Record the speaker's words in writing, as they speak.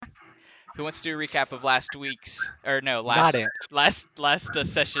Who wants to do a recap of last Got it. last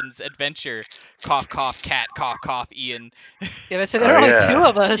session's adventure? Cough, cough, cat, cough, cough, Ian. Yeah, but so there were only two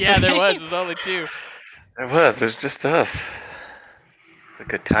of us. Yeah, there right? was. It was only two. It was just us. It's a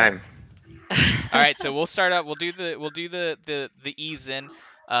good time. All right, so we'll start out. We'll do the ease in.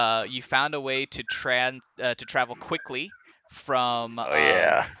 You found a way to travel quickly from Oh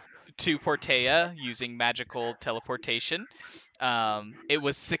yeah. to Portea using magical teleportation. It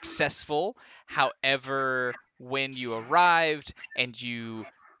was successful. However, when you arrived and you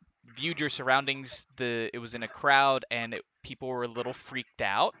viewed your surroundings, it was in a crowd and people were a little freaked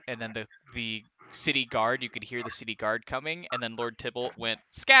out. And then the city guard, you could hear the city guard coming, and then Lord Tybalt went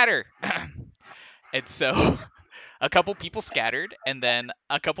scatter. And so a couple people scattered, and then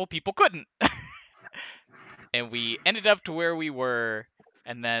a couple people couldn't. And we ended up to where we were,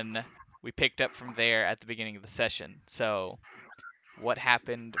 and then we picked up from there at the beginning of the session. So what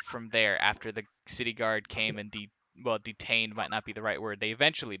happened from there after the city guard came and detained might not be the right word. They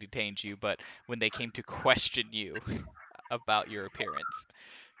eventually detained you, but when they came to question you about your appearance.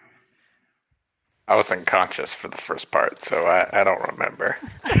 I was unconscious for the first part, so I don't remember.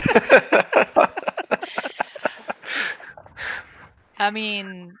 I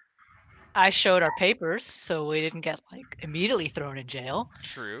mean, I showed our papers, so we didn't get immediately thrown in jail.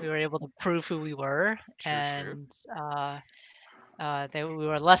 True. We were able to prove who we were, True. and we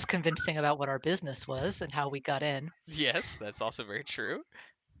were less convincing about what our business was and how we got in. Yes, that's also very true.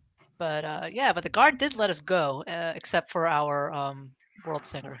 But but the guard did let us go, except for our world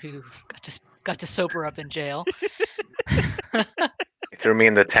singer who got to sober up in jail. He threw me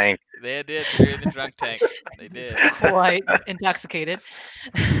in the tank. They did. Threw you in the drunk tank. They did. Quite intoxicated.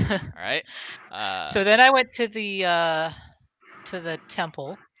 All right. So then I went to the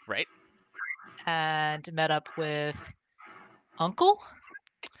temple. Right. And met up with Uncle.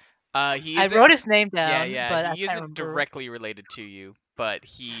 I wrote his name down. Yeah. But he isn't directly related to you, but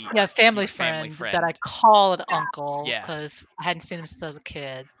he. Yeah, family friend that I called Uncle because I hadn't seen him since I was a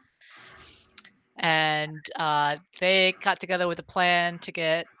kid. And they got together with a plan to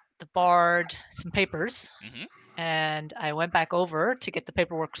get the bard some papers. Mm-hmm. And I went back over to get the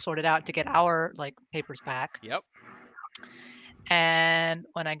paperwork sorted out to get our papers back. Yep. And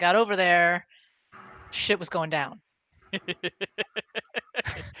when I got over there, shit was going down.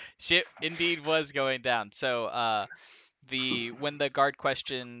 Shit indeed was going down. So when the guard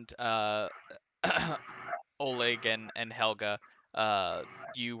questioned Oleg and Helga,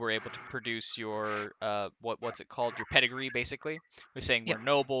 you were able to produce your what's it called? Your pedigree, basically. We're saying we're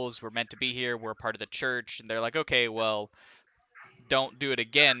nobles, we're meant to be here, we're part of the church, and they're like, okay, well, don't do it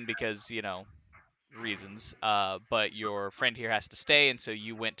again because reasons. But your friend here has to stay, and so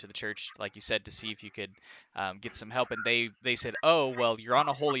you went to the church, like you said, to see if you could get some help. And they said, oh, well, you're on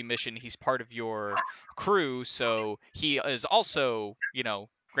a holy mission. He's part of your crew, so he is also,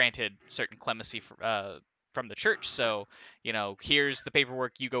 granted certain clemency from the church. So, here's the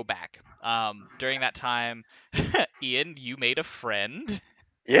paperwork. You go back. During that time, Ian, you made a friend.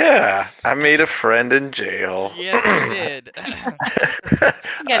 Yeah, I made a friend in jail. Yes, you did.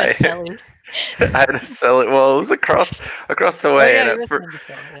 You had to sell it. I had to sell it. Well, it was across the way.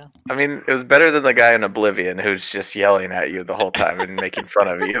 I mean, it was better than the guy in Oblivion who's just yelling at you the whole time and making fun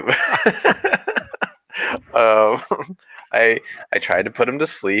of you. I tried to put him to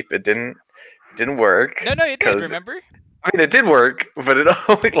sleep. It didn't work. No, it did. Remember? I mean, it did work, but it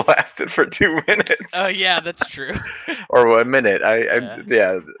only lasted for 2 minutes. Oh yeah, that's true. Or 1 minute.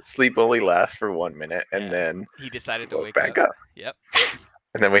 Sleep only lasts for 1 minute, and then he decided to wake back up. Yep.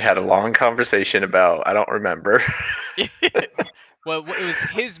 And then we had a long conversation about I don't remember. Well, it was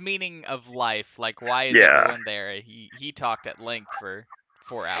his meaning of life. Like, why is everyone there? He talked at length for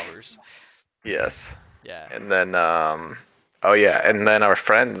 4 hours. Yes. Yeah. And then and then our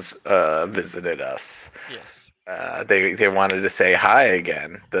friends visited us. Yes. They wanted to say hi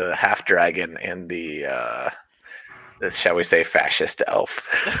again. The half dragon and the shall we say fascist elf.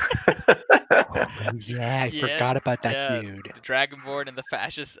 Yeah, I forgot about that dude. The Dragonborn and the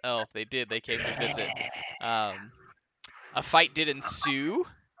fascist elf. They came to visit. A fight did ensue.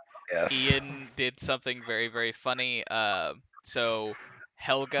 Yes. Ian did something very, very funny. So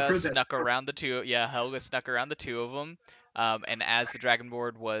Helga snuck around the two. Yeah, Helga snuck around the two of them. And as the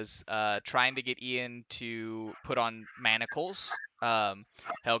Dragonborn was trying to get Ian to put on manacles,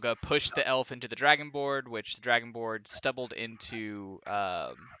 Helga pushed the elf into the Dragonborn, which the Dragonborn stumbled into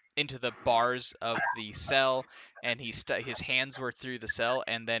the bars of the cell, and his hands were through the cell.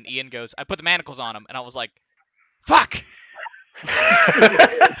 And then Ian goes, "I put the manacles on him," and I was like, "Fuck!"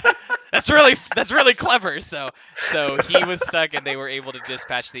 That's that's really clever. So he was stuck, and they were able to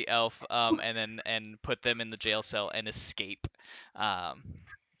dispatch the elf, and put them in the jail cell and escape,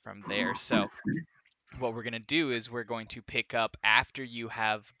 from there. So what we're going to do is we're going to pick up after you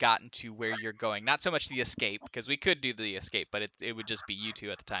have gotten to where you're going. Not so much the escape, because we could do the escape, but it would just be you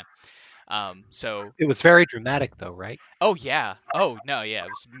two at the time. So it was very dramatic, though, right? Oh yeah. Oh no, yeah. It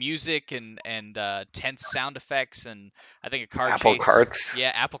was music and tense sound effects, and I think a car Apple chase. carts.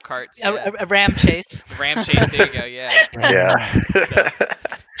 Yeah, apple carts. Yeah. A ram chase. Ram chase. There you go. Yeah. Yeah.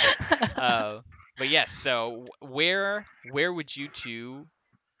 But yes. So where would you two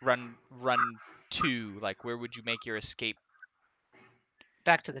run to? Like, where would you make your escape?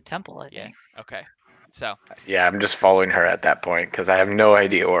 Back to the temple, I think. Yeah. Okay. So. Yeah, I'm just following her at that point because I have no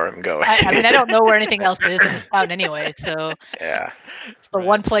idea where I'm going. I mean, I don't know where anything else is in this town anyway, so Yeah. it's the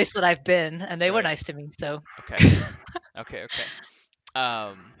one place that I've been, and they were nice to me, so. Okay. Okay.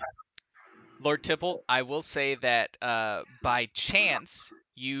 Lord Tipple, I will say that by chance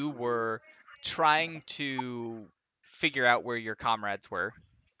you were trying to figure out where your comrades were,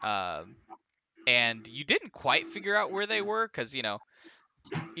 and you didn't quite figure out where they were because you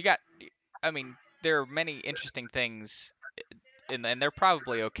got. I mean, there are many interesting things, and they're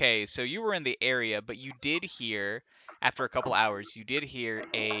probably okay. So you were in the area, but you did hear, after a couple hours, you did hear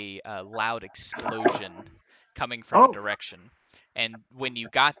a loud explosion coming from a direction. And when you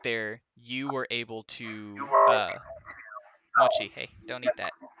got there, you were able to... Mochi, hey, don't eat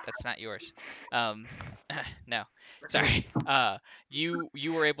that. That's not yours. No, sorry. You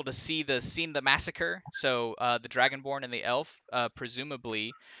were able to see the scene of the massacre. So the Dragonborn and the elf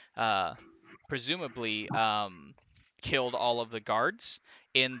presumably killed all of the guards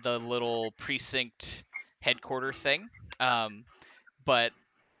in the little precinct headquarter thing. But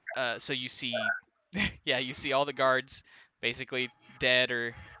so you see, yeah, you see all the guards basically dead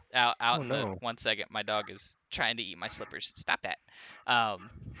or out in the... One second, my dog is trying to eat my slippers. Stop that.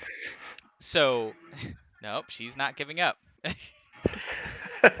 So nope, she's not giving up.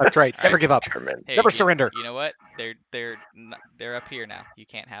 That's right. Never give up. Hey, Never surrender. You know what? They're up here now. You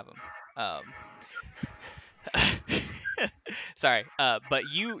can't have them. Sorry. But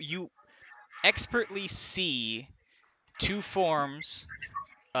you expertly see two forms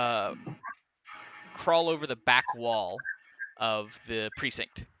crawl over the back wall of the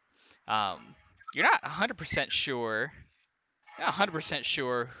precinct. You're not 100%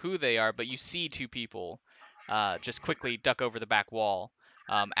 sure who they are, but you see two people just quickly duck over the back wall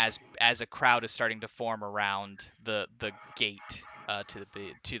as a crowd is starting to form around the gate to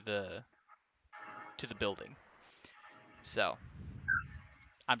the building. So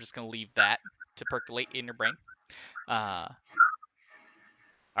I'm just gonna leave that to percolate in your brain. All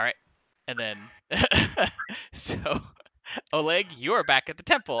right, and then so Oleg, you are back at the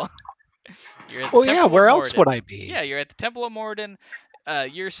temple. Yeah, where else would I be? Yeah, you're at the Temple of Moradin.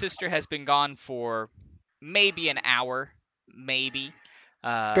 Your sister has been gone for maybe an hour, maybe.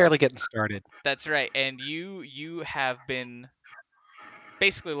 Barely getting started. That's right, and you have been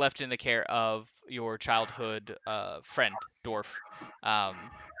basically left in the care of your childhood friend, Dwarf.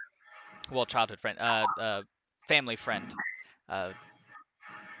 Well, childhood friend, family friend,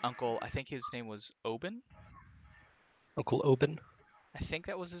 Uncle. I think his name was Oben. Uncle Oben. I think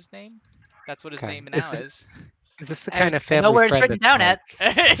that was his name. That's what his name now is. Is this the kind of family know where friend it's written down at.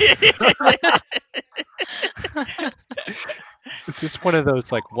 Is this one of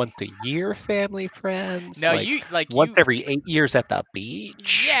those like once a year family friends? No, once every 8 years at the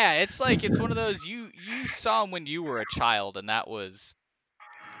beach. Yeah, it's one of those you saw him when you were a child, and that was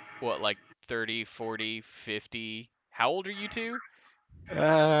what, like 30, 40, 50. How old are you two?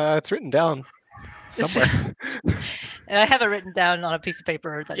 It's written down somewhere. And I have it written down on a piece of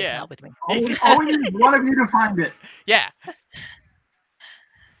paper that is not with me. All we need is one of you to find it. Yeah.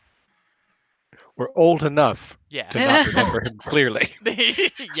 We're old enough to not remember him clearly.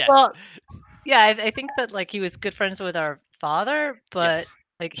 Yes. Well, yeah, I think that he was good friends with our father, but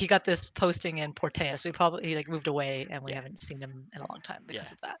he got this posting in Portea, so he probably moved away, and we haven't seen him in a long time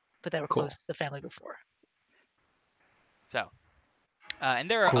because of that. But they were close to the family before. So.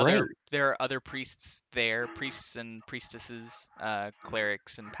 And there are other priests there, priests and priestesses,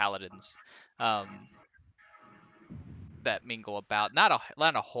 clerics and paladins, that mingle about. Not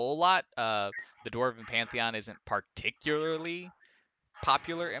a whole lot. The Dwarven Pantheon isn't particularly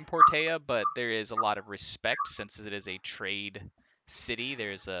popular in Portea, but there is a lot of respect since it is a trade city.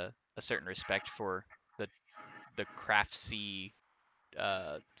 There's a certain respect for the craftsy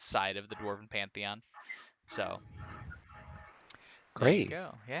side of the Dwarven Pantheon. So. Great. There you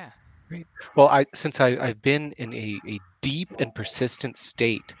go. Yeah. Great. Well, since I've been in a deep and persistent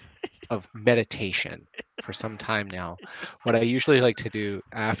state of meditation for some time now. What I usually like to do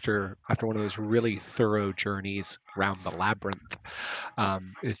after one of those really thorough journeys around the labyrinth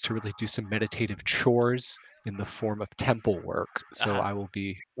is to really do some meditative chores in the form of temple work. So I will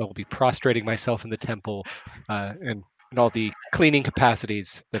be prostrating myself in the temple and all the cleaning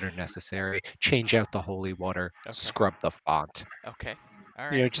capacities that are necessary. Change out the holy water, scrub the font. Okay. All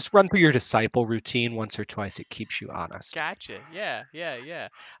right. Just run through your disciple routine once or twice. It keeps you honest. Gotcha. Yeah.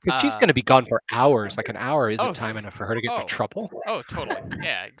 Because she's going to be gone for hours. Like an hour isn't time enough for her to get into trouble. Oh, totally.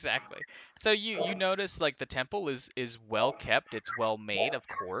 Yeah, exactly. So you notice like the temple is well kept. It's well made, of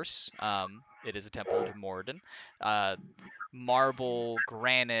course. It is a temple to Moradin. Marble,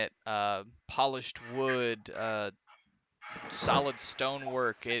 granite, polished wood, solid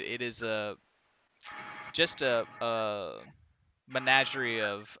stonework. It is just a menagerie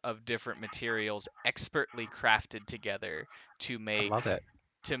of different materials expertly crafted together to make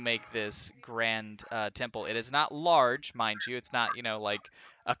this grand temple. It is not large, mind you. It's not like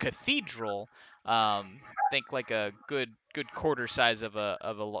a cathedral. Think like a good quarter size of a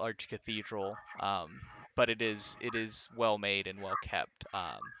large cathedral. But it is well made and well kept.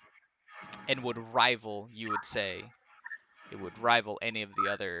 And would rival, you would say, it would rival any of the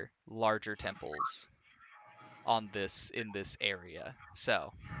other larger temples in this area.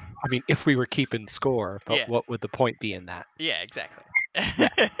 So I mean, if we were keeping score, but what would the point be in that? Yeah, exactly.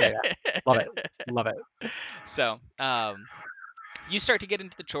 Yeah. Love it. So you start to get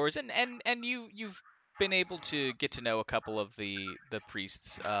into the chores, and you've been able to get to know a couple of the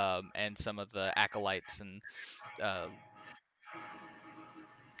priests and some of the acolytes, and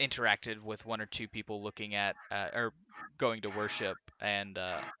interacted with one or two people looking at or going to worship, and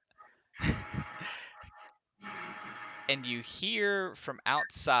and you hear from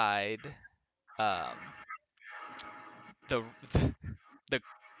outside the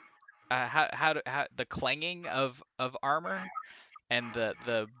clanging of armor and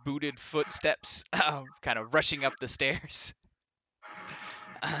the booted footsteps kind of rushing up the stairs.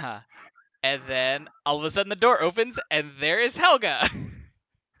 And then all of a sudden the door opens and there is Helga,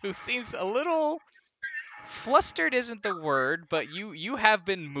 who seems a little flustered isn't the word, but you have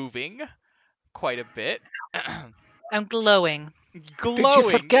been moving quite a bit. I'm glowing. Did you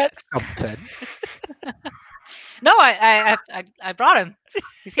forget something? No, I brought him.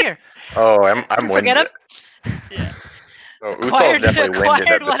 He's here. Oh, I'm winded. Forget him? Yeah. Oh, Uthal's definitely winded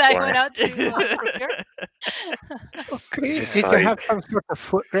at this what point. I went out to procure. Okay. Did you have some sort of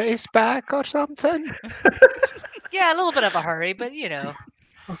foot race back or something? Yeah, a little bit of a hurry, but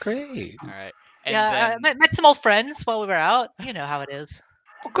Okay. All right. And I met some old friends while we were out. You know how it is.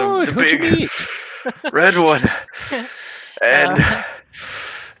 Oh, good. The Who'd you big meet? red one. And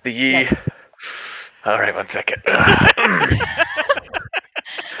the... All right, 1 second.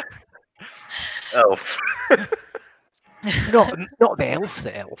 Elf. Not the elf,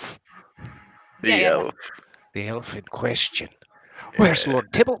 the elf. The elf. The elf in question. Where's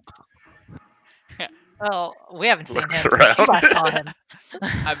Lord Tybalt? Oh, we haven't seen Looks him. around. You last saw him.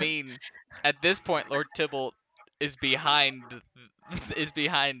 I mean, at this point, Lord Tybalt is behind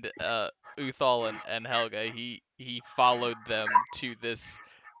Uthal and Helga. He followed them to this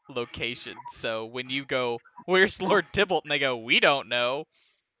location. So when you go, "Where's Lord Tybalt?" and they go, "We don't know."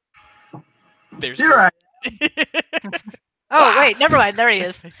 You're right. Oh wait, never mind. There he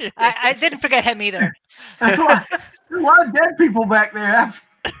is. I didn't forget him either. That's why there's a lot of dead people back there.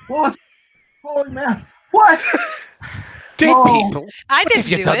 Holy man! What? Dead Oh. people? I What have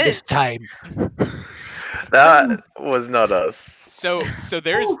didn't you do done it. this time? That was not us. So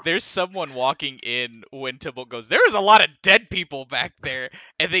there's someone walking in when Tybalt goes, "There's a lot of dead people back there,"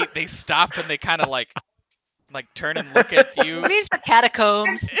 and they stop and they kind of like turn and look at you. It means the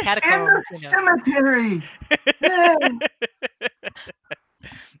catacombs. In Catacombs. the cemetery. Yeah.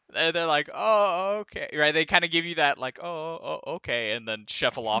 And they're like, "Oh, okay," right? They kind of give you that like, "Oh, okay," and then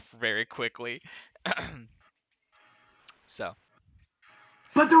shuffle off very quickly. So.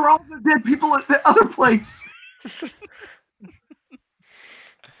 But there were also dead people at the other place.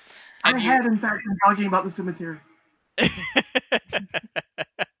 I had, in fact, been talking about the cemetery.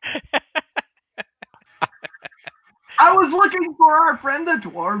 I was looking for our friend the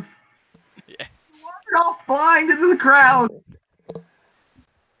dwarf. Yeah. He wandered off blind into the crowd.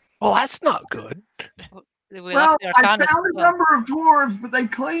 Well, that's not good. Well, I found a number of dwarves, but they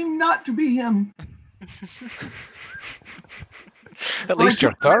claim not to be him. At least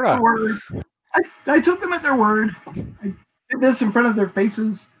you're thorough. I took them at their word. I did this in front of their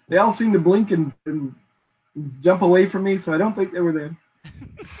faces. They all seemed to blink and jump away from me, so I don't think they were there.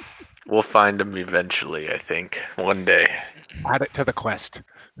 We'll find them eventually, I think. One day. Add it to the quest.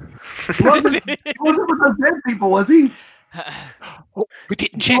 He wasn't with those dead people, was he? Oh, we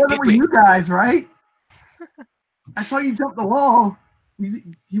didn't He check, wasn't did with we? you guys, right? I saw you jump the wall.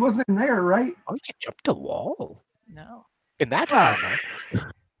 He wasn't in there, right? Oh, you jumped a wall. No. In that Wow.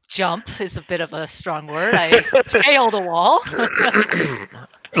 drama. Jump is a bit of a strong word. I scaled a wall.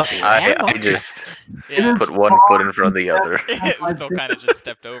 I just Yeah. put one foot in front of the other. Phil kind of just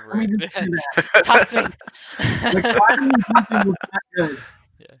stepped over Let me it. just do that. Talk to me. Like, climbing and jumping was not good.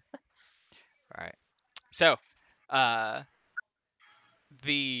 All right. So,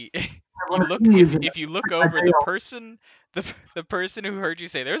 the I you wanna look sneeze if you look my over the tail. person the person who heard you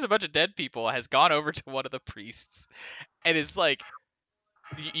say there's a bunch of dead people has gone over to one of the priests and is like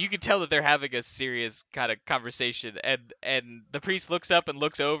you can tell that they're having a serious kind of conversation and the priest looks up and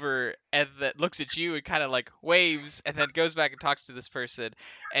looks over and that looks at you and kind of like waves and then goes back and talks to this person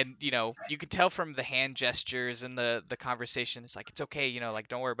and you know you can tell from the hand gestures and the conversation it's like it's okay, you know, like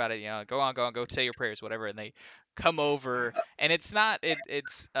don't worry about it, you know, go on, go say your prayers, whatever. And they come over and it's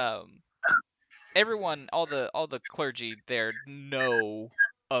everyone, all the clergy there know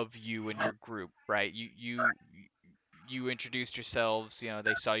of you and your group, right? You introduced yourselves, you know,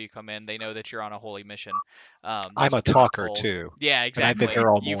 they saw you come in, they know that you're on a holy mission. I'm That's a what this is talker called. too. Yeah, And exactly. I've been here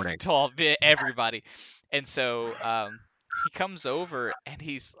all You've morning. told everybody. And so he comes over and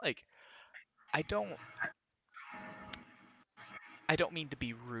he's like, I don't mean to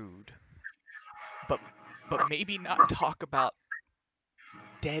be rude, but maybe not talk about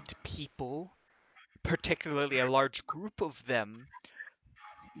dead people, particularly a large group of them,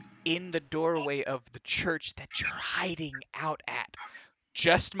 in the doorway of the church that you're hiding out at.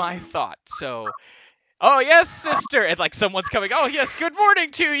 Just my thought. So, oh yes, sister, and like someone's coming. Oh yes, good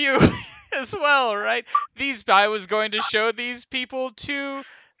morning to you as well, right? I was going to show these people to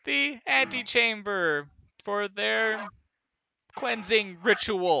the antechamber for their cleansing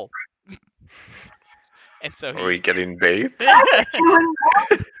ritual. And so Are we getting bait?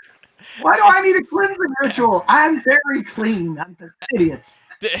 Why do I need a cleansing ritual? I'm very clean. I'm fastidious.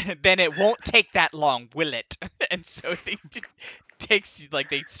 Then it won't take that long, will it? And so he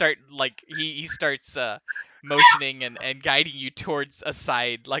starts motioning and guiding you towards a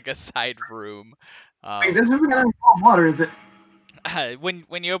side room. Wait, this isn't gonna involve water, is it? When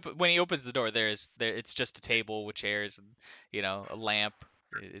he opens the door, it's just a table with chairs and you know a lamp.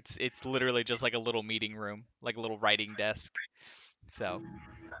 It's literally just like a little meeting room, like a little writing desk. So,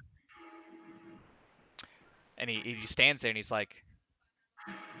 and he stands there and he's like,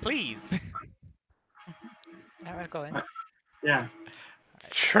 please. All right, go in. Yeah.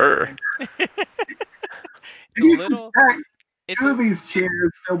 Sure. If you little- stack It's two of these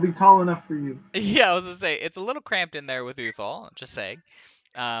chairs, they'll be tall enough for you. Yeah, I was gonna say it's a little cramped in there with Uthal. I'm just saying.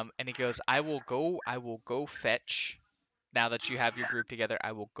 And he goes, I will go fetch. Now that you have your group together,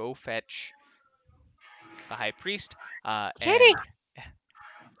 I will go fetch the high priest. Kitty!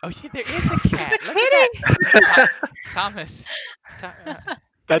 Oh yeah, there is a cat. Look at that, Thomas.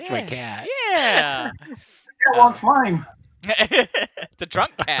 That's my Yeah. cat. Yeah. Cat wants mine. It's a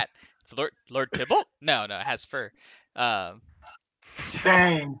drunk cat. It's Lord Tybalt? No, it has fur. Dang.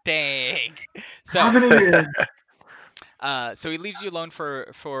 Dang. How many years? So he leaves you alone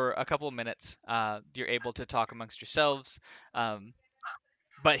for a couple of minutes. You're able to talk amongst yourselves.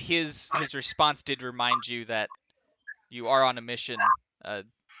 But his response did remind you that you are on a mission.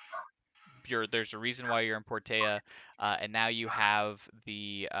 There's a reason why you're in Portea, and now you have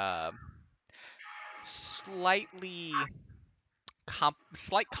the slight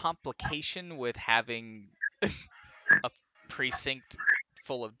complication with having a precinct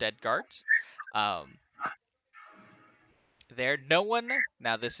full of dead guards.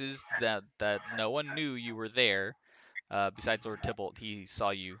 This is that no one knew you were there. Besides Lord Tybalt, he saw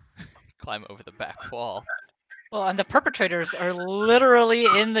you climb over the back wall. Well, and the perpetrators are literally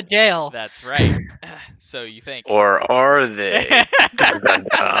in the jail. That's right. So you think. Or are they? Dun, dun,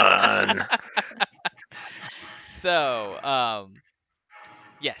 dun. So,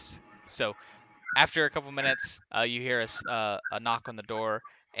 yes. So, after a couple minutes, you hear a knock on the door,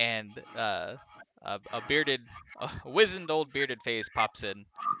 and a wizened old bearded face pops in,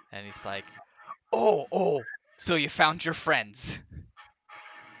 and he's like, "Oh, so you found your friends?"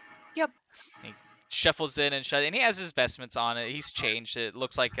 Yep. He shuffles in and he has his vestments on. He's changed. It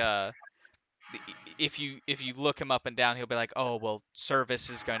looks like if you look him up and down, he'll be like, "Oh, well, service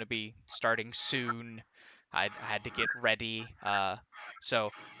is going to be starting soon. I had to get ready."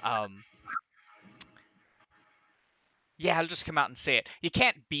 Yeah, I'll just come out and say it. You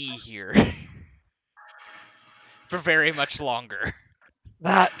can't be here for very much longer.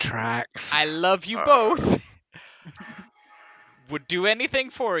 That tracks. I love you both. would do anything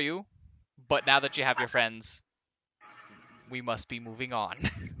for you, but now that you have your friends, we must be moving on.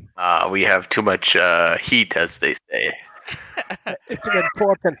 We have too much heat, as they say. It's an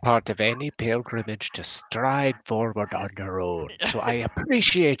important part of any pilgrimage to stride forward on your own, so I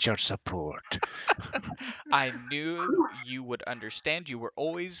appreciate your support. I knew you would understand. You were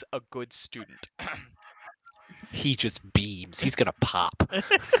always a good student. He just beams. He's gonna pop.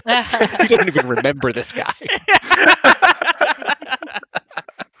 He doesn't even remember this guy.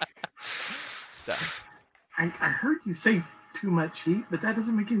 So, I heard you say too much heat, but that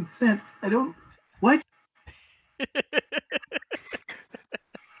doesn't make any sense. I don't. What?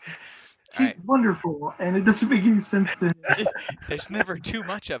 He's right. wonderful, and it doesn't make any sense to him. There's never too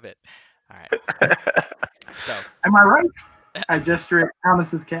much of it. All right. So. Am I right? I gesture at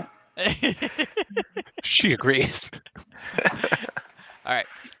Thomas's cat. She agrees. All right.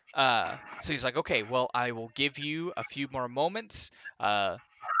 So he's like, okay, well, I will give you a few more moments. The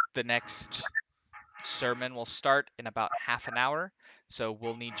next sermon will start in about half an hour, so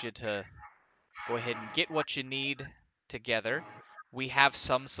we'll need you to go ahead and get what you need together. We have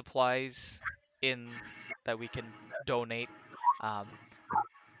some supplies in that we can donate.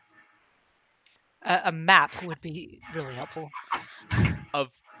 A map would be really helpful. Of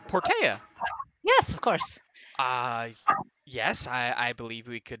Portea. Yes, of course. Yes, I believe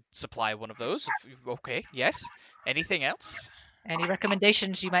we could supply one of those. Okay, yes. Anything else? Any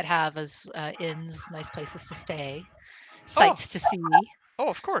recommendations you might have as inns, nice places to stay, sights to see? Oh,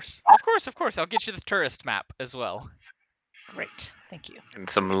 of course. I'll get you the tourist map as well. Great, thank you. And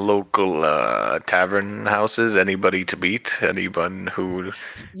some local tavern houses. Anybody to beat? Anyone who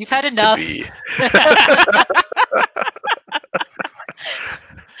You've had needs enough. to be...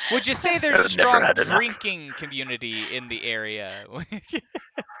 Would you say there's a I've never strong had enough. drinking community in the area?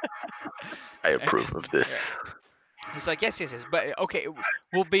 I approve of this. He's like, yes. But, okay,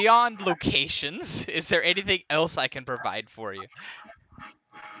 well, beyond locations, is there anything else I can provide for you?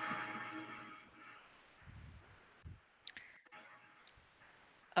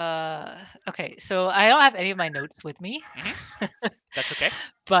 Okay, so I don't have any of my notes with me. That's okay.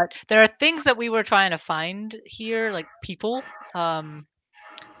 But there are things that we were trying to find here, like people.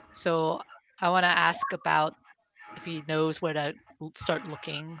 So I want to ask about if he knows where to start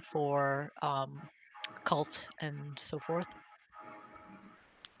looking for cult and so forth.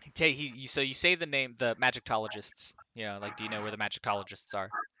 So you say the name, the Magictologists. You know, like, do you know where the Magictologists are?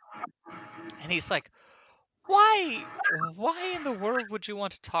 And he's like, why in the world would you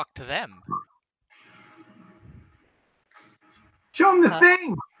want to talk to them? Show him the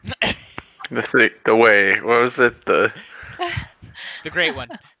thing. The way. What was it? The great one.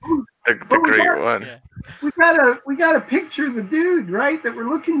 the great one. Yeah. We got a picture of the dude, right? That we're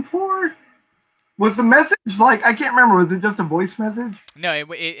looking for. Was the message like, I can't remember? Was it just a voice message? No,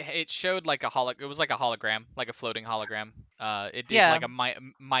 it showed like it was like a hologram, like a floating hologram. It did like a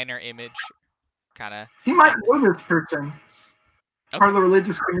minor image, kind of. He might know this person. Okay. Part of the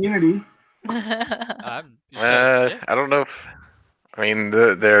religious community. I don't know if. I mean,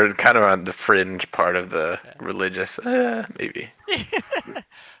 they're kind of on the fringe part of the religious. Maybe.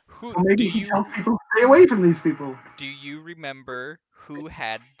 Well, maybe he tells people stay away from these people. Do you remember who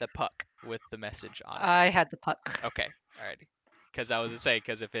had the puck with the message on it? I had the puck. Okay, alrighty. Because I was to say,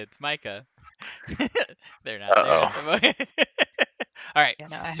 because if it's Micah, they're not there. All right. Yeah,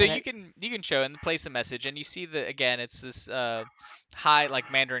 no, So you can show and place the message, and you see that again. It's this high,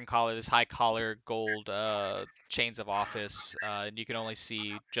 like Mandarin collar, this high collar gold chains of office, and you can only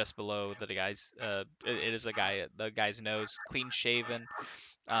see just below the guy's. It is the guy's nose, clean shaven,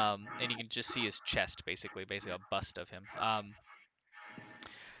 and you can just see his chest, basically a bust of him.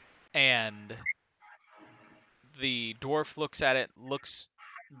 And the dwarf looks at it,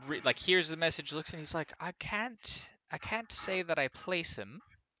 like hears the message, looks, and he's like, I can't say that I place him.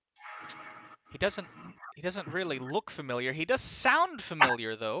 He doesn't really look familiar. He does sound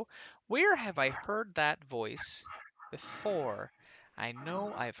familiar though. Where have I heard that voice before? I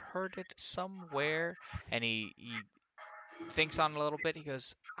know I've heard it somewhere. And he thinks on it a little bit. He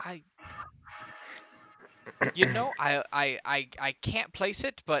goes, I can't place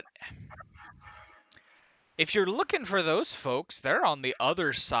it, but if you're looking for those folks, they're on the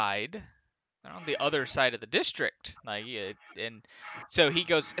other side. They're on the other side of the district. And so he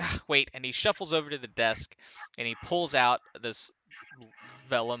goes, wait, and he shuffles over to the desk, and he pulls out this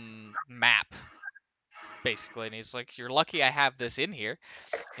vellum map, basically. And he's like, you're lucky I have this in here.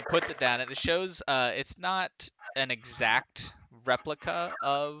 He puts it down, and it shows it's not an exact replica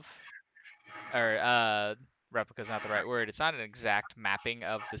of, or replica's not the right word. It's not an exact mapping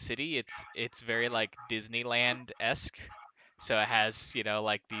of the city. It's very like Disneyland-esque. So it has,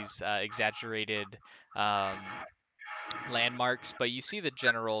 like these exaggerated landmarks, but you see the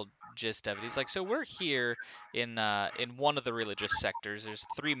general gist of it. He's like, so we're here in one of the religious sectors. There's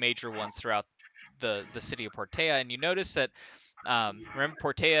 3 major ones throughout the city of Portea, and you notice that remember,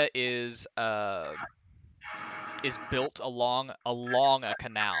 Portea is built along a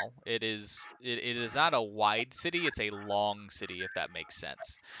canal. It is not a wide city; it's a long city, if that makes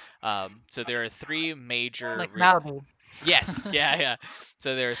sense. So there are 3 major like Malibu. Yes, yeah.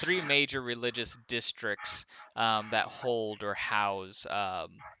 So there are 3 major religious districts that hold or house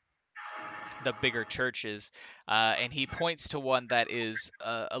the bigger churches, and he points to one that is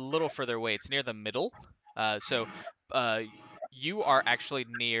a little further away. It's near the middle. So you are actually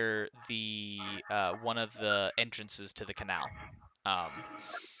near the one of the entrances to the canal,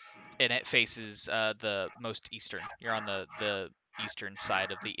 and it faces the most eastern. You're on the eastern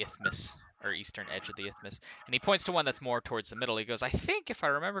side of the isthmus, or eastern edge of the isthmus, and he points to one that's more towards the middle. He goes, I think, if I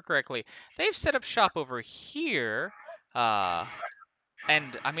remember correctly, they've set up shop over here.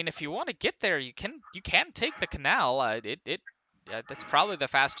 And I mean, if you want to get there, you can take the canal. That's probably the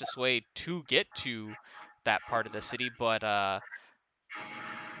fastest way to get to that part of the city, but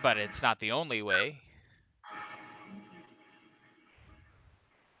it's not the only way.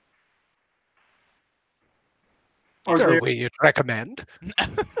 Is there a way you'd recommend?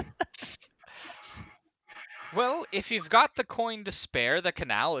 Well, if you've got the coin to spare, the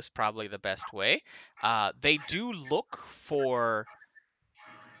canal is probably the best way. They do look for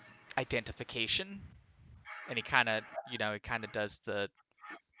identification, and he kind of does the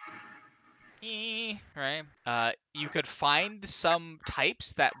right. You could find some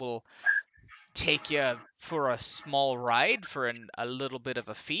types that will take you for a small ride for a little bit of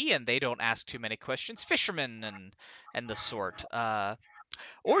a fee, and they don't ask too many questions. Fishermen and the sort.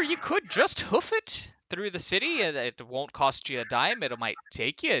 Or you could just hoof it through the city, and it won't cost you a dime. It might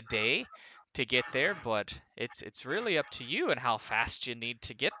take you a day to get there, but it's really up to you and how fast you need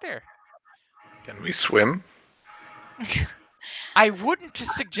to get there. Can we swim? I wouldn't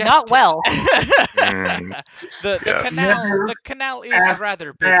suggest Not well. The canal is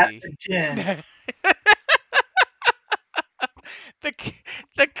rather busy.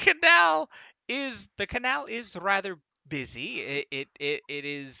 The canal is rather busy. It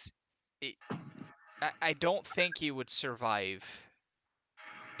is. I don't think you would survive,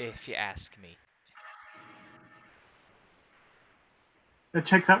 if you ask me. That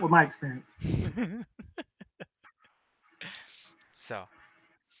checks out with my experience. So,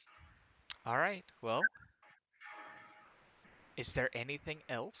 all right. Well, is there anything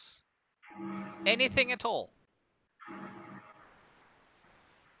else? Anything at all?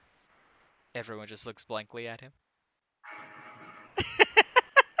 Everyone just looks blankly at him.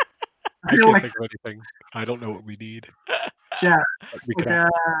 I can't think of anything. I don't know what we need. Yeah.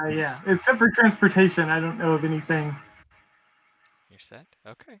 Yeah. Except for transportation, I don't know of anything. You're set?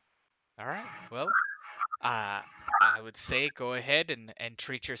 Okay. All right. Well, I would say go ahead and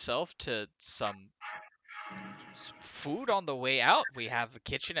treat yourself to some food on the way out. We have a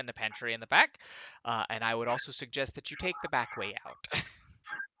kitchen and a pantry in the back. And I would also suggest that you take the back way out.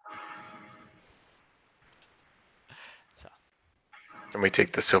 And we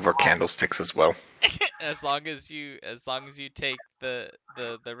take the silver candlesticks as well. as long as you take the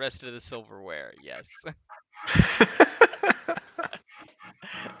rest of the silverware, yes.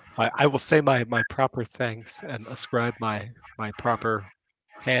 I will say my proper thanks and ascribe my proper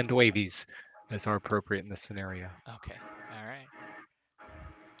hand wavies as are appropriate in this scenario. Okay. All right.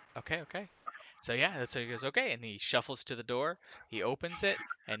 Okay. So yeah, so he goes, okay, and he shuffles to the door, he opens it,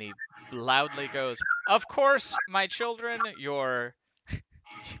 and he loudly goes, of course, my children, your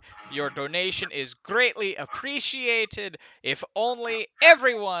donation is greatly appreciated. If only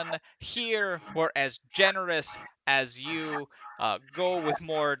everyone here were as generous as you. Go with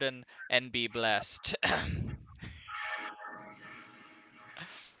Morden and be blessed.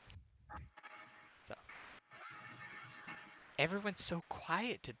 So, everyone's so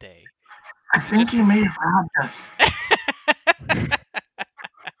quiet today. I think you may have robbed us.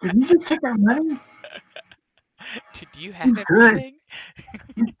 Did you just take our money? Did you have everything?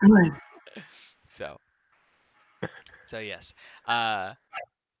 He's good. So yes.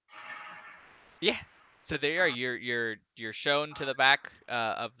 Yeah. So there you are. You're shown to the back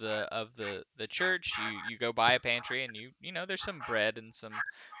of the church. You go by a pantry, and you know there's some bread and some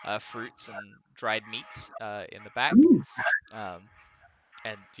fruits and dried meats in the back.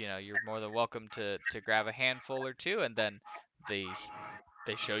 And you're more than welcome to grab a handful or two, and then they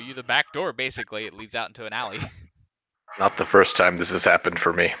show you the back door. Basically, it leads out into an alley. Not the first time this has happened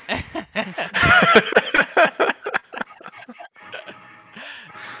for me.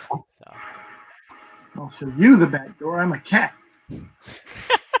 I'll show you the back door. I'm a cat.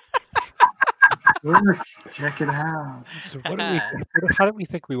 Look, check it out. So how do we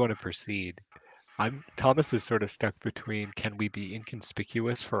think we want to proceed? Thomas is sort of stuck between, can we be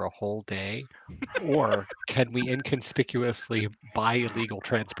inconspicuous for a whole day, or can we inconspicuously buy illegal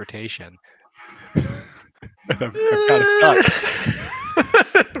transportation? I'm kind of stuck.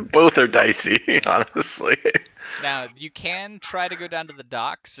 Both are dicey, honestly. Now, you can try to go down to the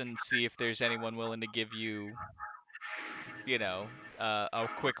docks and see if there's anyone willing to give you, a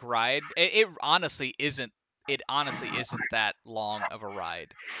quick ride. It honestly isn't that long of a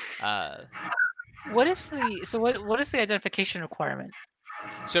ride. What is the identification requirement?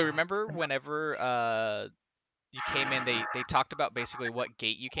 So remember whenever you came in, they talked about basically what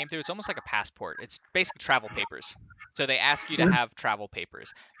gate you came through. It's almost like a passport. It's basically travel papers. So they ask you to have travel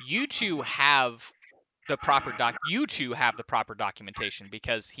papers. You two have the proper documentation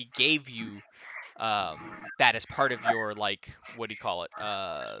because he gave you that as part of your, like, what do you call it?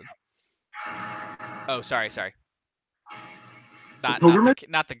 Sorry. Not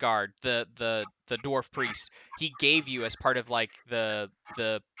the guard, the dwarf priest. He gave you as part of, like, the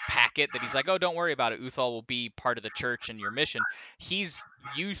packet that he's like, oh, don't worry about it. Uthal will be part of the church and your mission.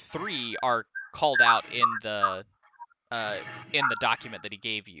 You three are called out in the document that he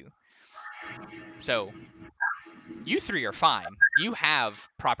gave you. So you three are fine. You have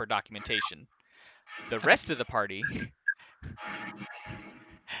proper documentation. The rest of the party.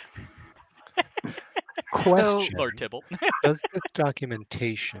 Question. Lord Tybalt. Does this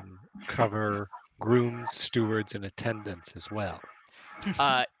documentation cover grooms, stewards, and attendants as well?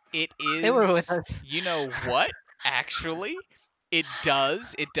 It is. They were with us. You know what? Actually, it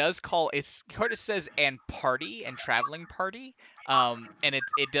does. It does call. It sort of says and party and traveling party. And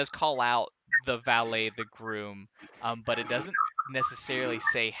it does call out the valet, the groom. But it doesn't necessarily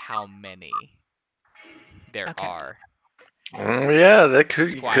say how many there are. Yeah, that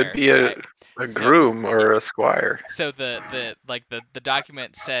could be a groom or a squire. So the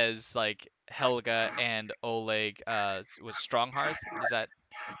document says, like, Helga and Oleg was Stronghearth. Is that?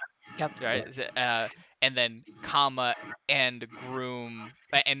 Yep. Right. And then comma and groom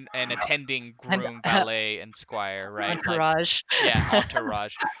and attending groom, valet, and squire. Right. Entourage.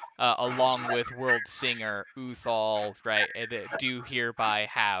 Entourage. Along with world singer Uthal. Right. And do hereby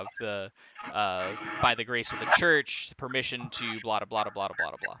have the by the grace of the church permission to blah blah blah blah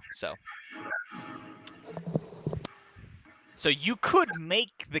blah blah. So you could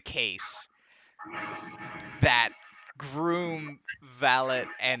make the case that groom, valet,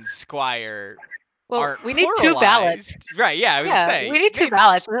 and squire are we need two valets. Right, yeah, I was saying. We need two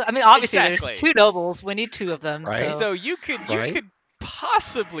valets. I mean, obviously, Exactly. There's two nobles. We need two of them. Right. So you could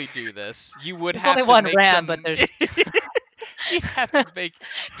possibly do this. You would There's have only to one make ram, but there's you'd have to make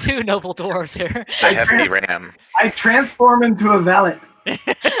two noble dwarves here. It's a hefty ram. I transform into a valet. A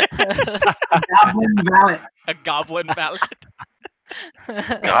goblin valet. A goblin valet.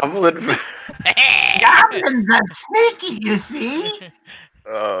 Goblin. Goblins are sneaky, you see.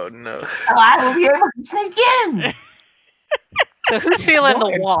 Oh no. So I will be able to sneak in. So who's feeling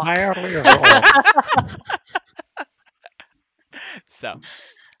the walk? Entirely wrong. So.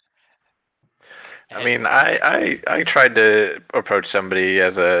 I mean, I tried to approach somebody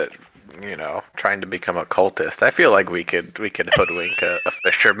as trying to become a cultist. I feel like we could hoodwink a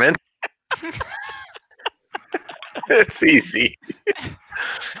fisherman. It's easy.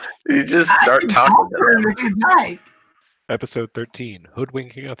 You just start talking to them. If you'd like. Episode 13,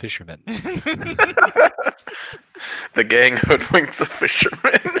 Hoodwinking a Fisherman. The gang hoodwinks a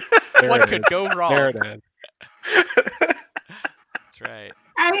fisherman. What could go wrong? There it is. That's right.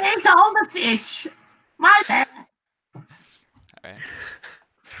 I ate all the fish. My bad. All right.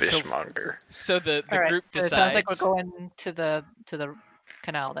 Fishmonger. So the All right, group so decides. it sounds like we're going to the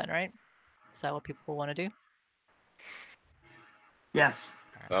canal then, right? Is that what people want to do? Yes.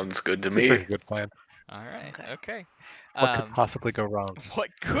 Sounds good to Seems me. like a good plan. All right. Okay. What could possibly go wrong? What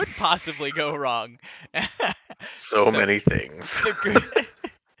could possibly go wrong? So many things.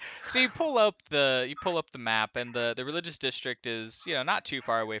 So you pull up the map, and the religious district is not too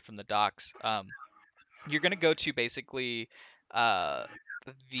far away from the docks. You're gonna go to basically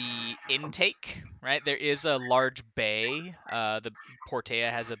the intake, right? There is a large bay. The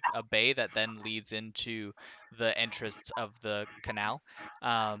Portea has a bay that then leads into the entrance of the canal.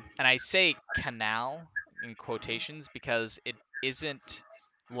 And I say canal in quotations because it isn't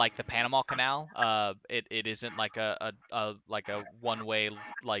like the Panama Canal. It isn't like a one-way,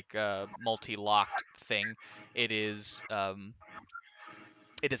 like multi-locked thing. It is a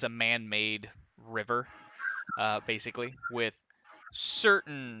man-made river, basically, with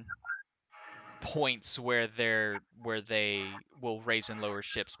certain points where they will raise and lower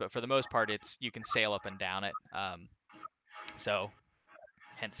ships, but for the most part, you can sail up and down it. So,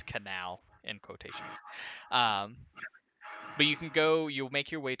 hence canal in quotations. But you'll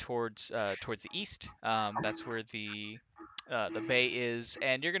make your way towards the east. That's where the bay is,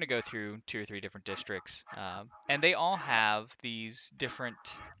 and you're going to go through 2 or 3 different districts, and they all have these different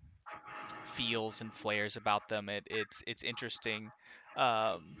feels and flares about them. It's interesting.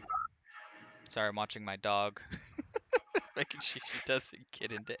 Sorry, I'm watching my dog, making sure she doesn't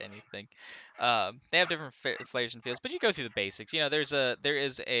get into anything. They have different flavors and feels, but you go through the basics. There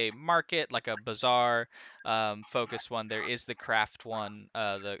is a market, like a bazaar focused one. There is the craft one,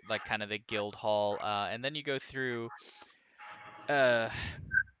 the like kind of the guild hall, and then you go through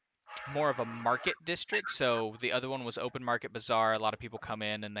more of a market district. So the other one was open market bazaar. A lot of people come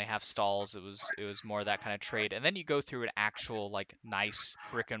in and they have stalls. It was more that kind of trade. And then you go through an actual like nice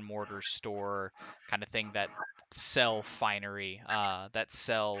brick and mortar store kind of thing that sell finery, that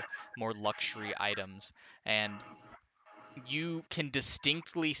sell more luxury items, and you can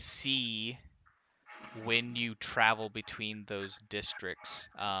distinctly see when you travel between those districts.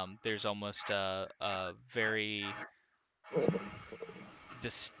 There's almost a very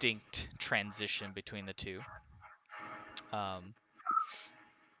distinct transition between the two. And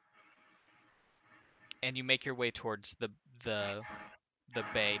you make your way towards the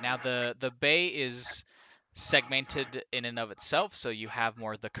bay. Now the bay is segmented in and of itself, so you have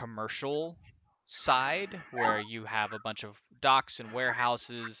more the commercial side where you have a bunch of docks and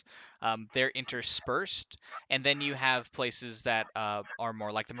warehouses. They're interspersed, and then you have places that are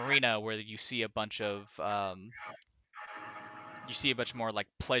more like the marina, where you see a bunch more like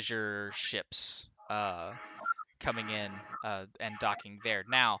pleasure ships coming in and docking there.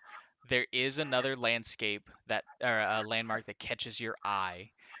 Now, there is another landmark that catches your eye.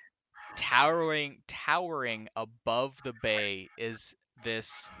 Towering above the bay is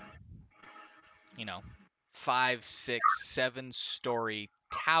this, 5, 6, 7-story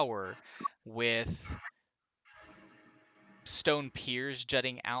tower with stone piers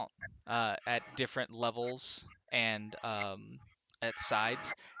jutting out at different levels and at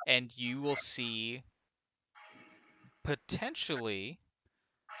sides, and you will see potentially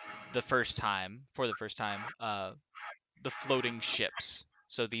for the first time, the floating ships.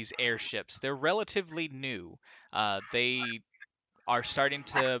 So these airships, they're relatively new. They are starting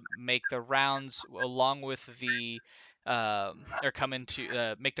to make the rounds along with or come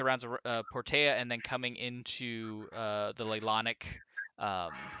into make the rounds of Portea, and then coming into the Leilanic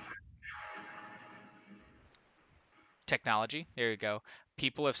technology. There you go.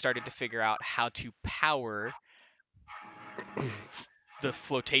 People have started to figure out how to power the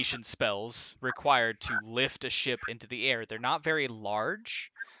flotation spells required to lift a ship into the air. They're not very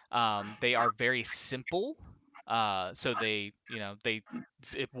large. They are very simple. So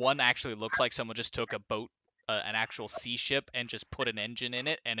if one actually looks like someone just took a boat, an actual sea ship, and just put an engine in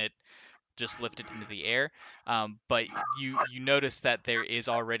it, and it just lifted into the air. But you notice that there is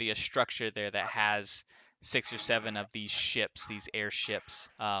already a structure there that has 6 or 7 of these ships, these airships,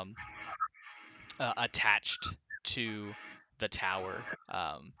 attached to the tower,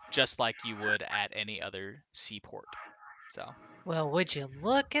 just like you would at any other seaport. So. Well, would you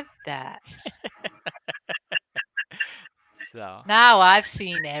look at that? So. Now I've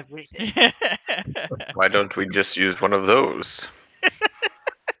seen everything. Why don't we just use one of those?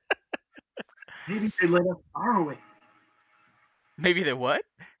 Maybe they let us borrow it. Maybe they what?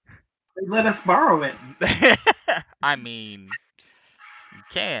 They let us borrow it. I mean, you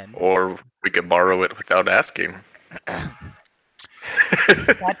can. Or we could borrow it without asking.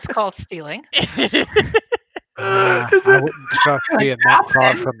 That's called stealing. I wouldn't trust being that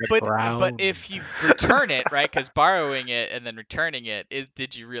far from the ground. But if you return it, right? Because borrowing it and then returning it,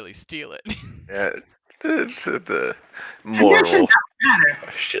 did you really steal it? Yeah, the moral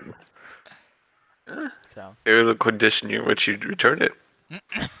question. So It will condition you which you return it.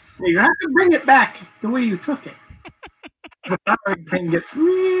 You have to bring it back the way you took it. The borrowing thing gets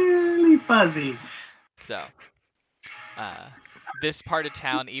really fuzzy. So, this part of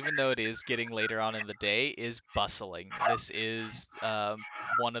town, even though it is getting later on in the day, is bustling. This is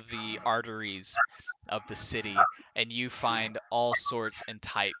one of the arteries of the city, and you find all sorts and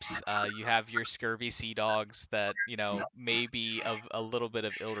types. You have your scurvy sea dogs that, may be of a little bit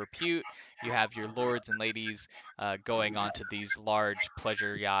of ill repute. You have your lords and ladies going onto these large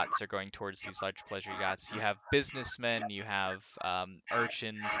pleasure yachts, or going towards these large pleasure yachts. You have businessmen, you have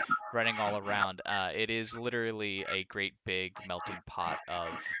urchins running all around. It is literally a great big melting pot of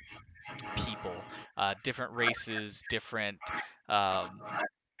people, different races, different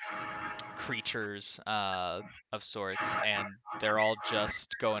creatures of sorts, and they're all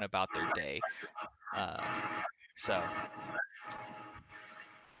just going about their day.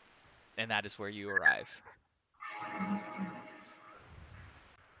 And that is where you arrive.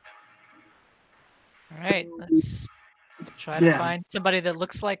 All right, let's try to find somebody that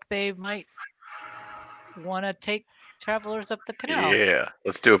looks like they might want to take travelers up the canal. Yeah,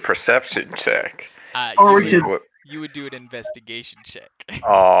 let's do a perception check. You would do an investigation check.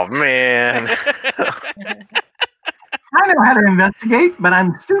 Oh, man. I know how to investigate, but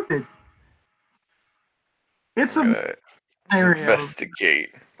I'm stupid. It's a scenario.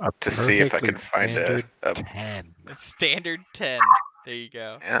 Investigate to see if I can find a 10. A standard 10. There you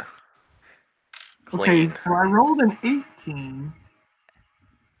go. Yeah. Okay, Clean. so I rolled an 18.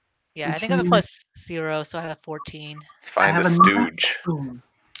 Yeah, I think I have a +0, so I have a 14. Let's find a stooge.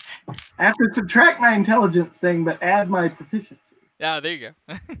 I have to subtract my intelligence thing, but add my proficiency. Oh, there you go.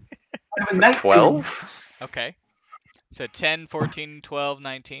 I have a 19. 12? Okay. So 10, 14, 12,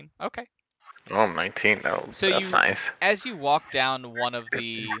 19. Okay. Oh, 19. No, So that's nice. As you walk down one of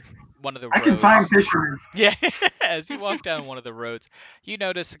the roads. I can find fishermen. Yeah, as you walk down one of the roads, you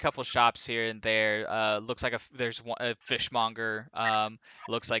notice a couple shops here and there. Looks like there's a fishmonger.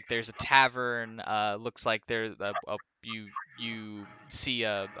 Looks like there's a tavern. Looks like there's you see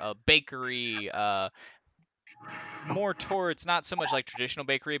a bakery. More towards not so much like traditional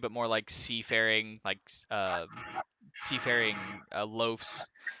bakery, but more like seafaring loaves.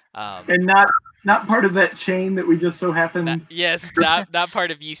 And not part of that chain that we just so happened. Not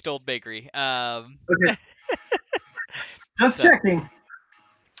part of Yeast Old Bakery. Okay. Just checking.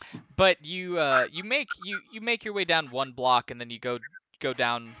 But you make your way down one block, and then you go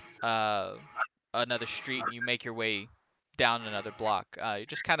down another street, and you make your way down another block. You're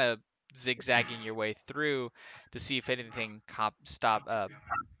just kind of zigzagging your way through to see if anything pops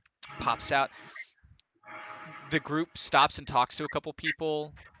out. The group stops and talks to a couple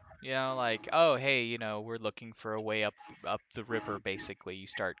people. Like, oh, hey, we're looking for a way up the river, basically. You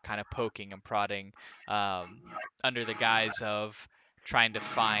start kind of poking and prodding under the guise of trying to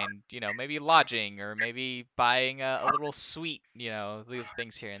find, maybe lodging or maybe buying a little sweet, little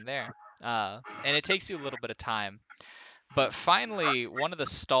things here and there. And it takes you a little bit of time. But finally, one of the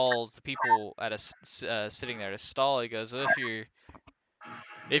stalls, the people at sitting there at a stall, he goes, well,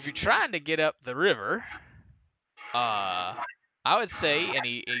 if you're trying to get up the river, I would say, and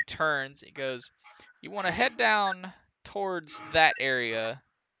he turns, he goes, you want to head down towards that area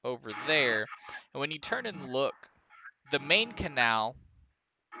over there, and when you turn and look, the main canal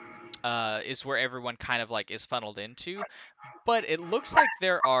is where everyone kind of like is funneled into, but it looks like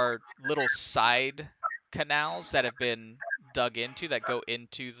there are little side canals that have been dug into that go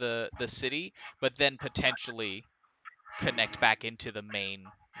into the city, but then potentially connect back into the main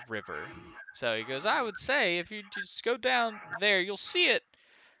river. So he goes, I would say if you just go down there, you'll see it.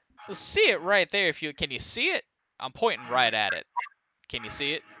 You'll see it right there. Can you see it? I'm pointing right at it. Can you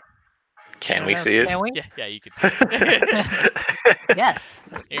see it? Can we see it? Can we? Yeah, you can see it. Yes.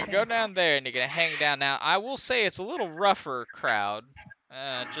 You can go down there and you're gonna hang down. Now, I will say it's a little rougher crowd.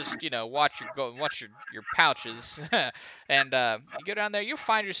 Just watch your pouches, and you go down there. You'll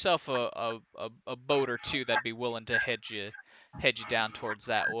find yourself a boat or two that'd be willing to head you down towards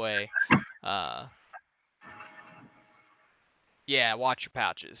that way. Yeah, watch your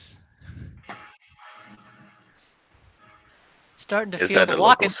pouches. Starting to feel the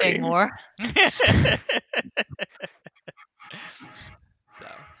walking thing more. So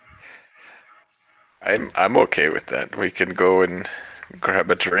I'm okay with that. We can go and grab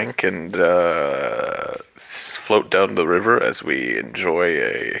a drink and float down the river as we enjoy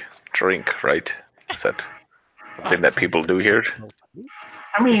a drink, right? Is that something that people do here?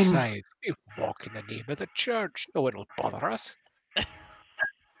 I mean, besides, we walk in the name of the church. No one will bother us.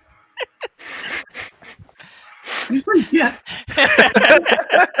 usually you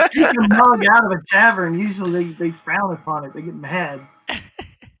can mug out of a tavern. Usually they frown upon it. They get mad.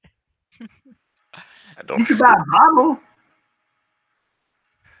 You could buy a bottle.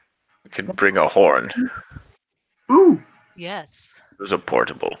 You could bring a horn. Ooh. Yes. There's a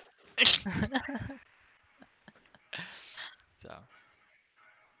portable. So.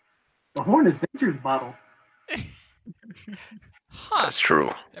 The horn is nature's bottle. Huh. That's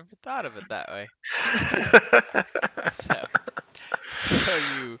true. Never thought of it that way. So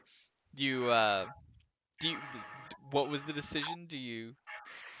you what was the decision? Do you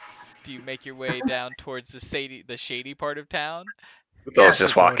make your way down towards the shady part of town? Bill's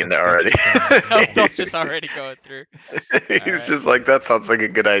just walking there already. Bill's just already going through. He's just like, that sounds like a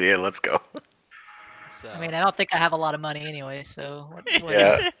good idea. Let's go. So I mean, I don't think I have a lot of money anyway, so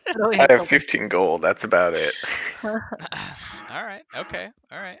Yeah. I have 15 gold. That's about it. all right, okay,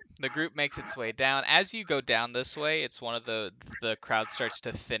 all right. The group makes its way down. As you go down this way, it's one of the crowd starts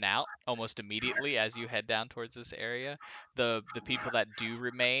to thin out almost immediately as you head down towards this area. The people that do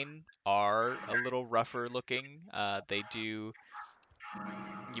remain are a little rougher looking. They do.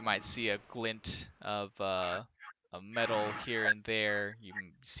 You might see a glint of a metal here and there. You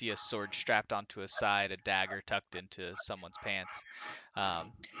see a sword strapped onto a side, a dagger tucked into someone's pants,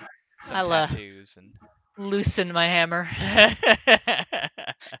 some I'll tattoos, and loosen my hammer.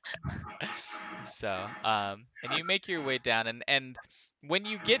 So, and you make your way down, and when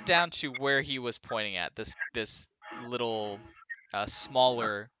you get down to where he was pointing at, this little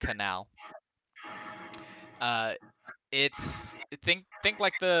smaller canal, it's think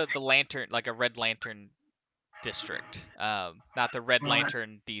like the lantern, like a Red Lantern district, not the Red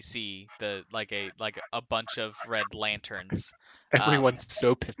Lantern DC, the like a bunch of red lanterns. Everyone's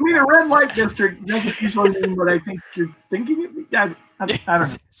so pissed. I mean, a red light district doesn't usually mean what I think you're thinking. I don't know.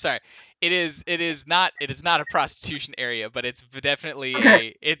 Sorry, it is not a prostitution area, but it's definitely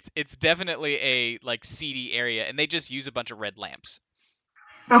Okay. it's definitely a like seedy area, and they just use a bunch of red lamps.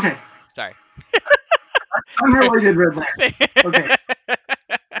 Okay. Sorry. Unrelated red lamp. Okay.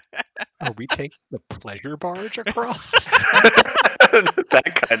 Are we taking the pleasure barge across?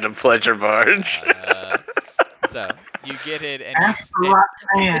 That kind of pleasure barge. So you get it, and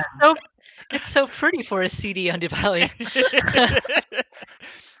It's so pretty for a CD underbelly.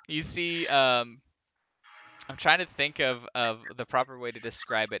 You see, I'm trying to think of the proper way to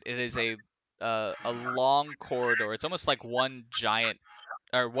describe it. It is a long corridor. It's almost like one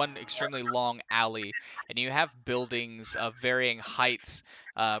extremely long alley, and you have buildings of varying heights,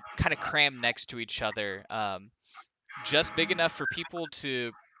 kind of crammed next to each other, just big enough for people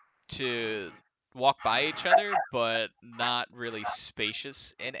to walk by each other, but not really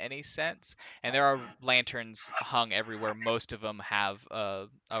spacious in any sense. And there are lanterns hung everywhere. Most of them have a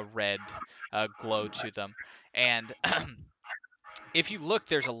red glow to them, and if you look,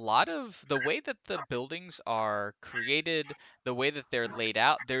 there's a lot of the way that the buildings are created, the way that they're laid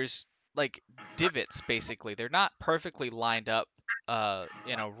out. There's like divots, basically. They're not perfectly lined up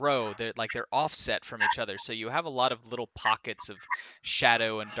in a row. They're offset from each other. So you have a lot of little pockets of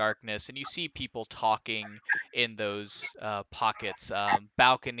shadow and darkness, and you see people talking in those pockets,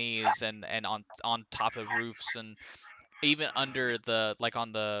 balconies, and on top of roofs, and even under the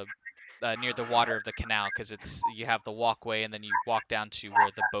on the near the water of the canal, because you have the walkway, and then you walk down to where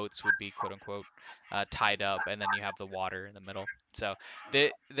the boats would be, quote unquote, tied up, and then you have the water in the middle. So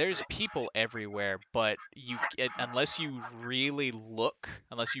there's people everywhere, but unless you really look,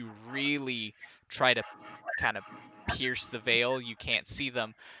 unless you really try to kind of pierce the veil, you can't see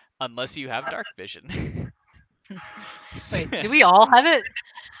them unless you have dark vision. Wait, do we all have it?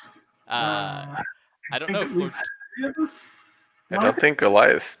 I don't know if I don't think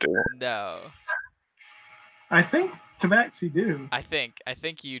Elias do. No. I think Tabaxi do. I think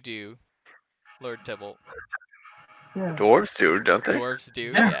you do, Lord Tybalt. Yeah. Dwarves do, don't they? Dwarves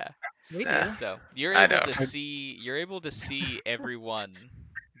do, Yeah. yeah. We Yeah. do. So you're I able know. to see. You're able to see everyone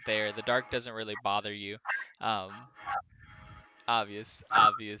there. The dark doesn't really bother you,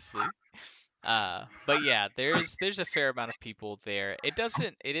 obviously. But yeah, there's a fair amount of people there. It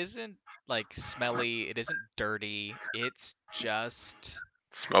isn't like smelly. It isn't dirty. It's just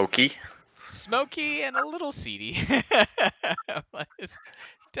Smoky. smoky and a little seedy. It's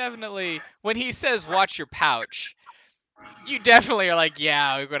definitely, when he says watch your pouch, you definitely are like,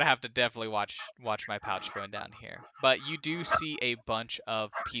 yeah, we're gonna have to definitely watch my pouch going down here. But you do see a bunch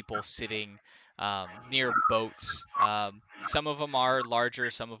of people sitting near boats. Some of them are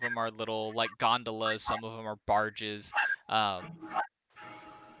larger, some of them are little like gondolas, some of them are barges.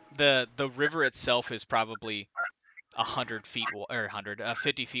 The river itself is probably 100 feet or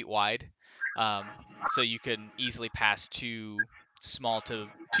 50 feet wide, so you can easily pass two small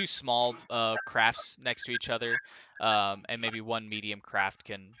crafts next to each other, and maybe one medium craft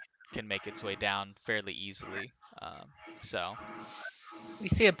can make its way down fairly easily. So We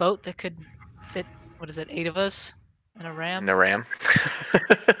see a boat that could fit, what is it, 8 of us in a ram? In a ram.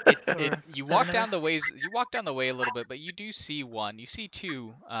 you Or walk 7 down the way a little bit, but you do see one. You see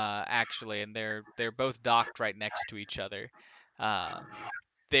two, actually, and they're both docked right next to each other.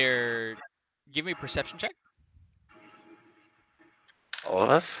 Give me a perception check. All of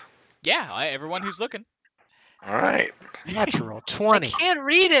us? Yeah, everyone who's looking. All right. Natural I 20. can't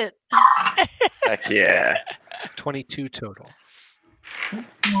read it. Heck yeah. 22 total.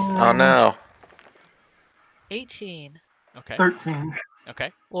 Oh no. 18 Okay. 13.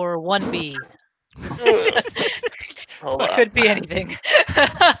 Okay. or 1B. Hold on. Could be anything.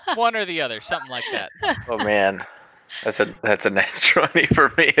 One or the other, something like that. Oh man, that's a nat 20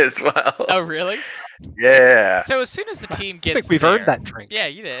 for me as well. Oh really? Yeah. So as soon as the team I gets think we've there, earned that drink. Yeah,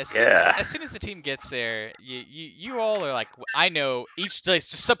 you did. As soon as the team gets there, you all are like, I know each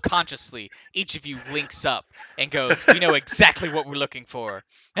just subconsciously, each of you links up and goes, we know exactly what we're looking for.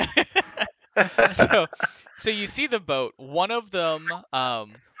 So you see the boat. One of them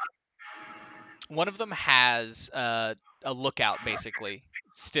has a lookout basically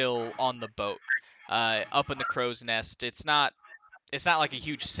still on the boat, up in the crow's nest. It's not like a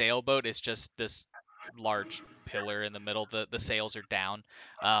huge sailboat. It's just this large pillar in the middle. The sails are down,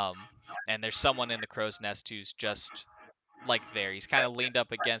 and there's someone in the crow's nest who's just like there. He's kind of leaned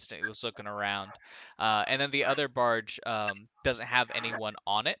up against it. He was looking around, and then the other barge doesn't have anyone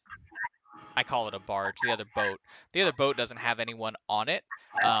on it. I call it a barge. The other boat doesn't have anyone on it,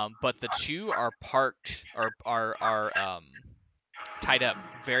 but the two are parked or are tied up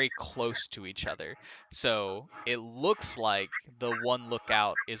very close to each other. So it looks like the one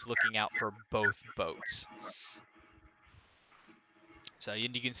lookout is looking out for both boats. So you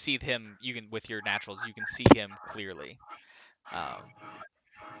can see him. With your naturals, you can see him clearly. All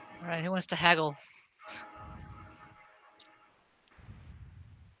right, who wants to haggle?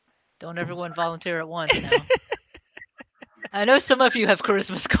 Don't everyone volunteer at once now. I know some of you have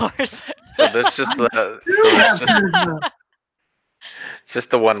charisma scores. So there's just it's just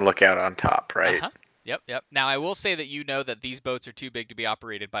the one lookout on top, right? Yep. Now I will say that you know that these boats are too big to be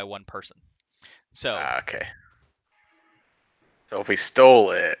operated by one person. So okay. So if we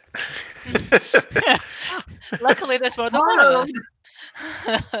stole it, luckily there's more than one of us.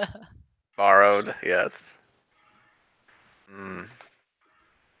 Borrowed, yes.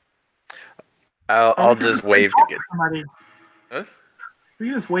 I'll just wave to get somebody. Huh? We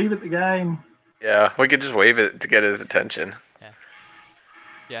just wave at the guy and Yeah, we could just wave it to get his attention.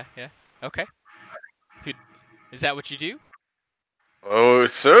 Yeah. Okay. Is that what you do? Oh,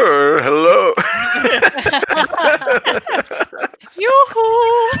 sir, hello.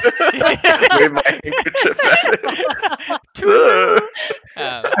 Yoo-hoo! Wave my handkerchief at him. Sir.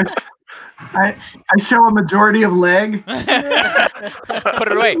 I show a majority of leg. Put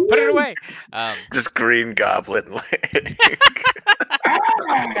it away. Just green goblin leg.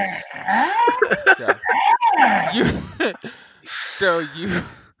 So you.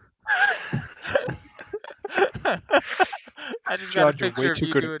 I just got a John, you're picture way of too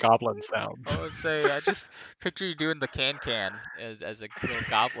you good doing. at goblin sounds. I just picture you doing the can as a little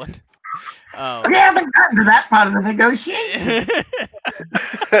goblin. We haven't gotten to that part of the negotiation.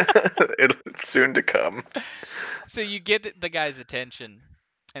 It's soon to come. So you get the guy's attention,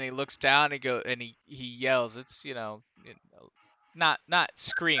 and he looks down and he yells. It's not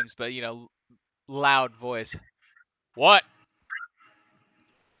screams, but loud voice. What?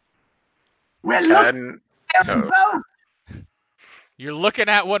 We're looking at them both. You're looking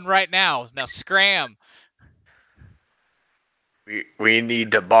at one right now. Now scram. We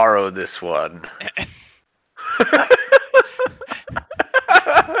need to borrow this one.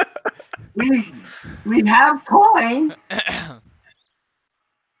 we have coin.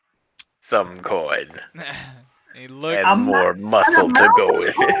 Some coin. He looks. And more muscle to go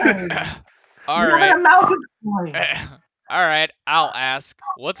with it. All right, I'll ask.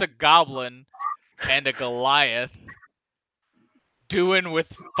 What's a goblin and a Goliath doing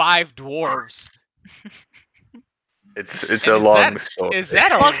with 5 dwarves? It's a long story. Is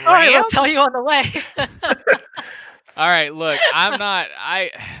that a long story? ram? I'll tell you on the way. All right, look, I'm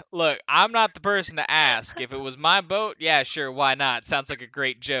not the person to ask. If it was my boat, yeah, sure, why not? Sounds like a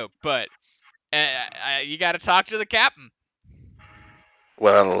great joke, but you got to talk to the captain.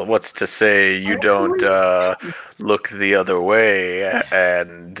 Well, what's to say you don't look the other way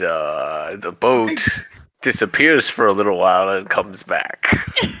and the boat disappears for a little while and comes back?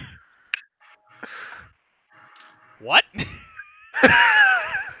 What? He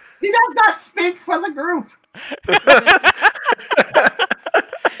does not speak for the group.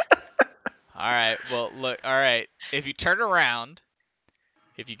 All right, well, look, all right. If you turn around,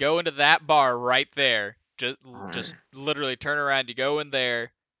 if you go into that bar right there, just literally turn around, you go in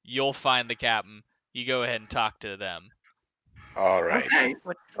there, you'll find the captain. You go ahead and talk to them. All right. Okay.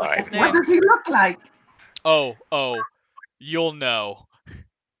 What's his name? What does he look like? Oh, you'll know.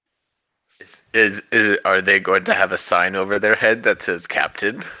 Are they going to have a sign over their head that says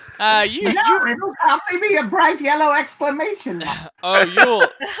captain? It'll probably be a bright yellow exclamation. Oh,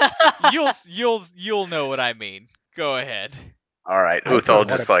 you'll know what I mean. Go ahead. All right, Uthal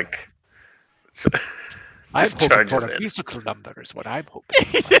just like. I'm hoping charges for a in. musical number is what I'm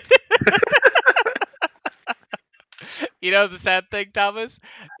hoping for. You know the sad thing, Thomas?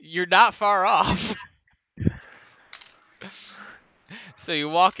 You're not far off. So you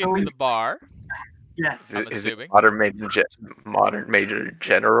walk into the bar. Yes. I'm Is it assuming. modern major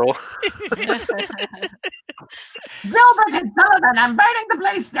general? Gilbert and Sullivan, I'm burning the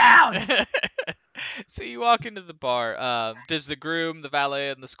place down. So you walk into the bar. Does the groom, the valet,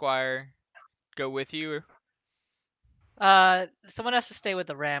 and the squire go with you? Someone has to stay with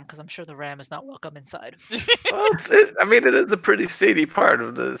the ram because I'm sure the ram is not welcome inside. Well, it is a pretty seedy part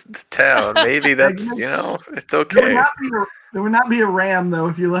of the town. Maybe that's it's There okay. would not be a ram though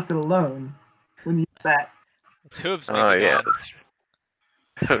if you left it alone when you use that. Its hooves may Oh be yeah.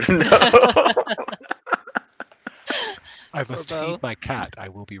 gone. No. I must Turbo. feed my cat. I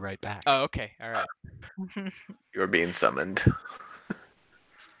will be right back. Oh, okay. All right. You're being summoned.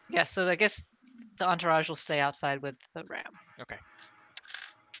 Yeah, so I guess the entourage will stay outside with the ram. Okay.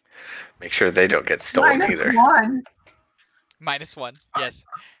 Make sure they don't get stolen Minus either. one. -1. Yes.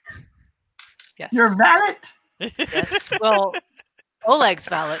 Yes. Your valet. Yes. Well, Oleg's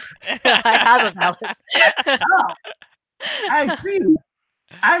valet. I have a valet. Oh, I see.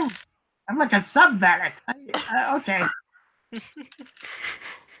 I'm like a sub valet. Okay.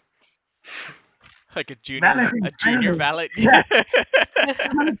 Like a junior, Valeting a junior training. valet. Yeah.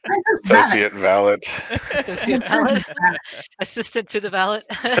 I'm a princess valet. Associate valet. Associate valet. Assistant to the valet.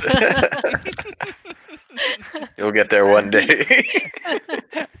 You'll get there one day.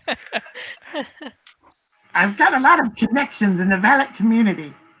 I've got a lot of connections in the valet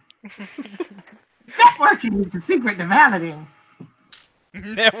community. Networking is the secret to valeting.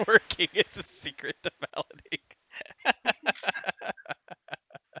 Networking is a secret to valeting.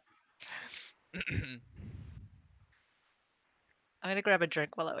 I'm gonna grab a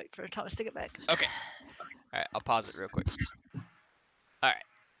drink while I wait for Thomas to get back. Okay. All right, I'll pause it real quick. All right.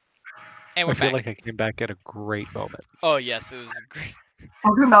 And I we're feel back. like I came back at a great moment. Oh yes, it was great.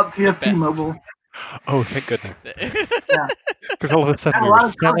 Talking about TFT best. Mobile. Oh, thank goodness. Yeah. Because all of a sudden A we lot were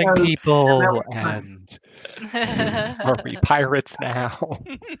of selling photos. people, Yeah. and are we pirates now?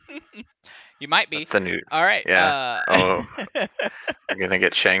 You might be. That's a new. All right. Yeah. You're gonna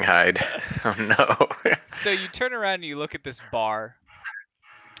get shanghaied. Oh no. So you turn around and you look at this bar,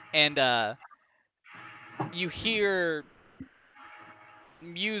 and you hear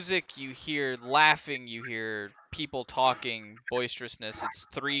music, you hear laughing, you hear people talking, boisterousness. It's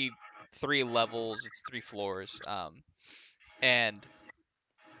three levels, it's 3 floors, and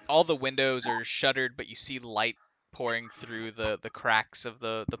all the windows are shuttered, but you see light pouring through the cracks of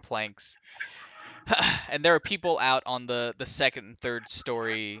the planks. And there are people out on the second and third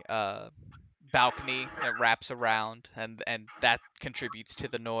story balcony that wraps around, and that contributes to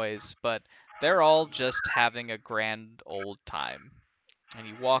the noise, but they're all just having a grand old time. And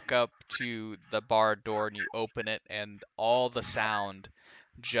you walk up to the bar door and you open it, and all the sound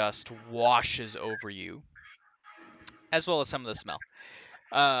just washes over you, as well as some of the smell.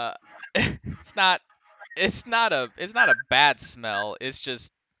 It's not a bad smell. It's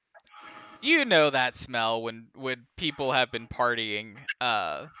just, you know, that smell when people have been partying.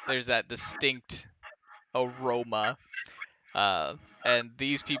 There's that distinct aroma, and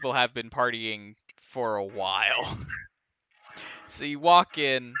these people have been partying for a while. So you walk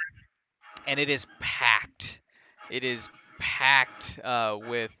in, and it is packed. It is packed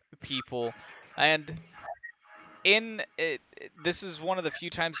with people, and this is one of the few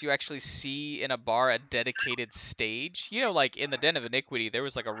times you actually see in a bar a dedicated stage. You know, like in the Den of Iniquity, there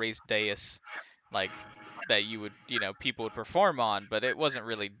was like a raised dais, like that you would, people would perform on, but it wasn't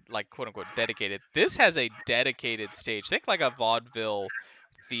really like quote unquote dedicated. This has a dedicated stage. Think like a vaudeville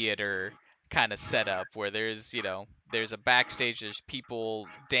theater kind of setup where there's a backstage, there's people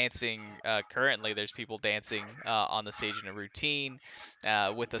dancing. Currently there's people dancing on the stage in a routine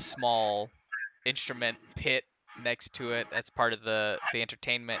with a small instrument pit next to it. That's part of the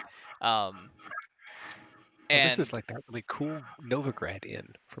entertainment. Oh, this is like that really cool Novigrad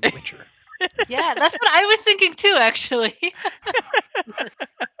Inn from Witcher. Yeah, that's what I was thinking too, actually.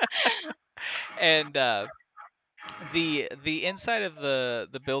 And the inside of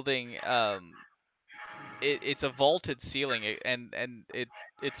the building, it's a vaulted ceiling, and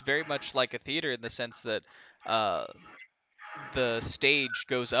it's very much like a theater in the sense that the stage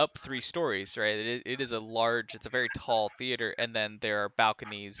goes up 3 stories, right? It is it's a very tall theater, and then there are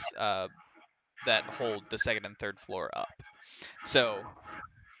balconies that hold the second and third floor up. So,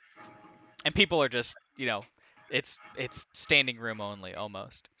 and people are just, it's standing room only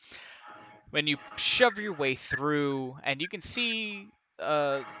almost. When you shove your way through, and you can see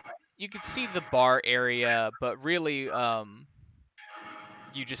the bar area, but really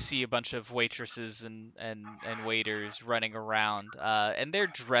you just see a bunch of waitresses and waiters running around, and they're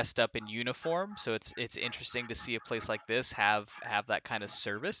dressed up in uniform. So it's interesting to see a place like this have that kind of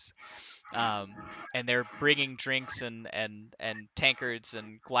service. And they're bringing drinks and tankards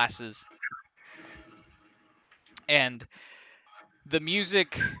and glasses, and the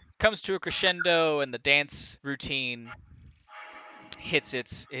music comes to a crescendo, and the dance routine hits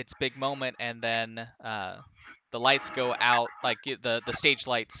its big moment, and then the lights go out, like the stage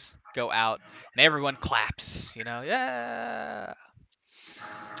lights go out, and everyone claps, yeah.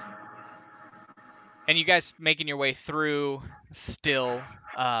 And you guys making your way through still,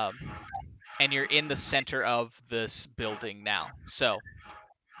 and you're in the center of this building now. So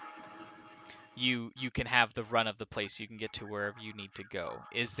you can have the run of the place. You can get to wherever you need to go.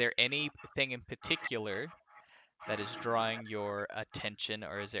 Is there anything in particular that is drawing your attention,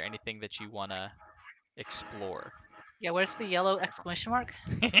 or is there anything that you want to explore? Yeah, where's the yellow exclamation mark?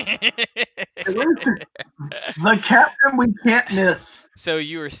 The captain we can't miss. So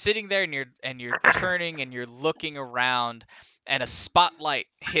you are sitting there, and you're turning, and you're looking around, and a spotlight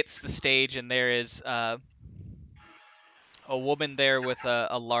hits the stage, and there is a woman there with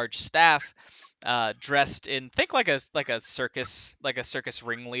a large staff, dressed in, think like a circus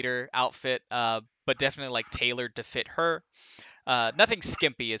ringleader outfit, but definitely like tailored to fit her. Nothing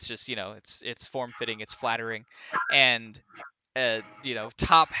skimpy. It's just it's form fitting. It's flattering, and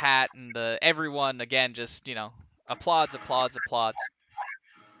top hat, and everyone again just applauds,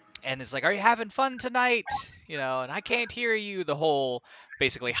 and it's like, are you having fun tonight? And I can't hear you. The whole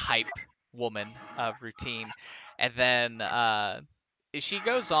basically hype woman routine, and then she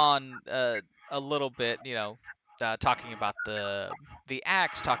goes on a little bit, talking about the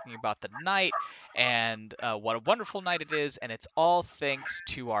acts, talking about the night, and what a wonderful night it is, and it's all thanks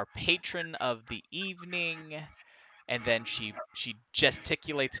to our patron of the evening. And then she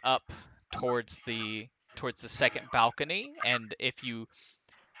gesticulates up towards the second balcony, and if you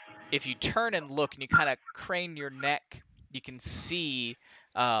turn and look, and you kind of crane your neck, you can see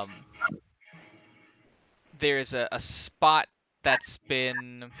there's a spot that's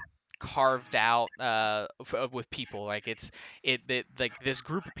been carved out with people. Like like this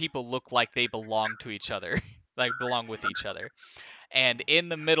group of people look like they belong to each other, like belong with each other. And in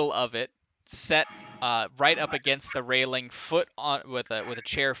the middle of it, set right up against the railing, foot on with a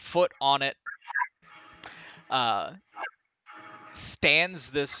chair, foot on it, stands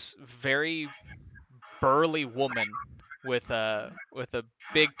this very burly woman with a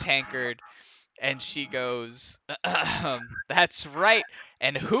big tankard, and she goes, "That's right.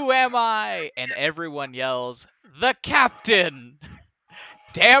 And who am I?" And everyone yells, "The captain!"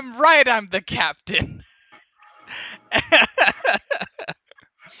 Damn right, I'm the captain.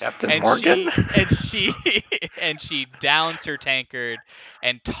 Captain Morgan? She downs her tankard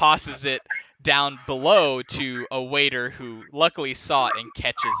and tosses it down below to a waiter who luckily saw it and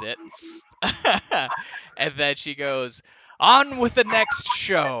catches it. And then she goes, "On with the next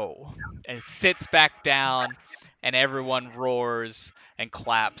show," and sits back down, and everyone roars and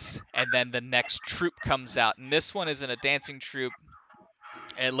claps, and then the next troupe comes out, and this one isn't a dancing troupe.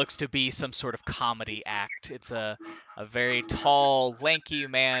 It looks to be some sort of comedy act. It's a very tall, lanky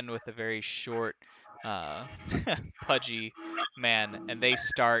man with a very short, pudgy man, and they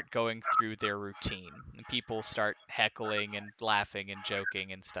start going through their routine. And people start heckling and laughing and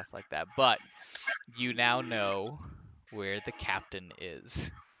joking and stuff like that. But you now know where the captain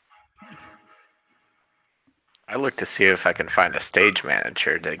is. I look to see if I can find a stage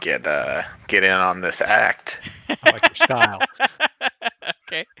manager to get in on this act. I like your style.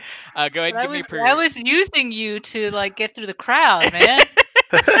 Okay, go ahead and give me I was using you to get through the crowd, man.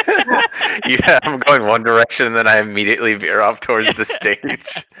 Yeah, I'm going one direction, and then I immediately veer off towards the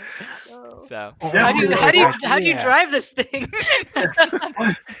stage. So how do you drive this thing?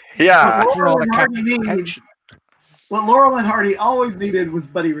 Yeah. What Laurel and Hardy always needed was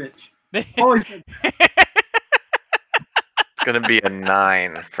Buddy Rich. Always said. It's gonna be a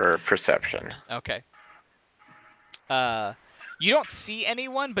 9 for perception. Okay. You don't see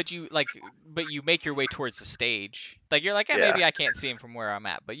anyone, but you make your way towards the stage. Like you're like, maybe I can't see him from where I'm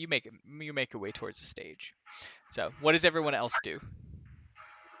at, but you make your way towards the stage. So, what does everyone else do?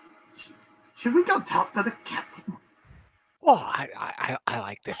 Should we go talk to the captain? Oh, I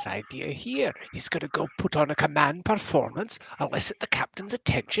like this idea here. He's going to go put on a command performance, elicit the captain's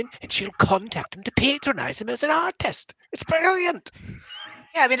attention, and she'll contact him to patronize him as an artist. It's brilliant.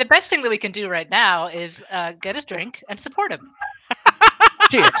 Yeah, I mean, the best thing that we can do right now is get a drink and support him.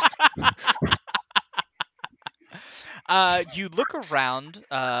 Cheers. You look around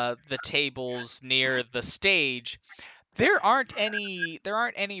the tables near the stage. There aren't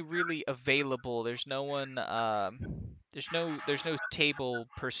any really available. There's no one there's no table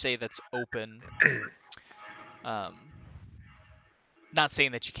per se that's open. Not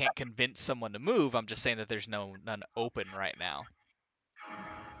saying that you can't convince someone to move. I'm just saying that there's none open right now.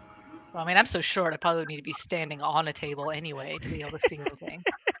 Well, I mean, I'm so short. I probably need to be standing on a table anyway to be able to see anything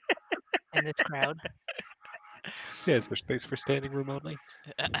in this crowd. Yeah, is there space for standing room only?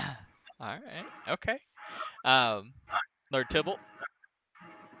 All right. Okay. Lord Tybalt.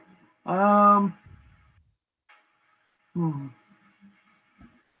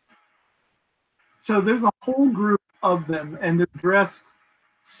 So there's a whole group of them, and they're dressed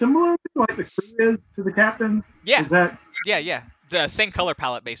similarly, like the crew is to the captain. Yeah. Is that Yeah. The same color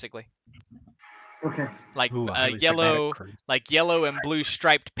palette, basically. okay? Like Ooh, a highly yellow, thematic crew. like yellow and blue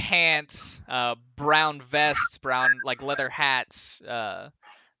striped pants, brown vests, brown like leather hats.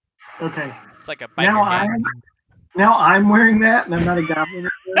 Okay. It's like a biker gang. Now I'm wearing that, and I'm not a goblin.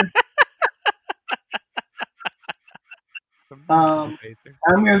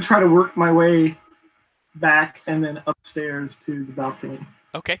 I'm going to try to work my way back and then upstairs to the balcony.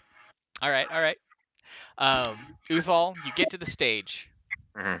 Okay. All right. Uthal, you get to the stage,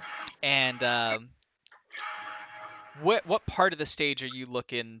 and what part of the stage are you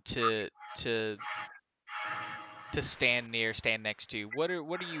looking to stand next to? What are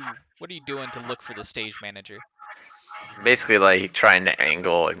you doing to look for the stage manager? Basically, like trying to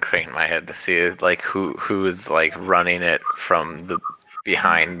angle and crane my head to see like who is like running it from the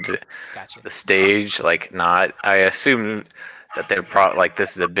behind Gotcha. the stage. Like, not. I assume that they're probably like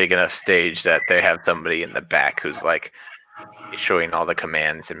this is a big enough stage that they have somebody in the back who's like showing all the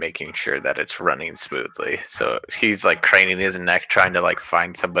commands and making sure that it's running smoothly. So he's like craning his neck, trying to like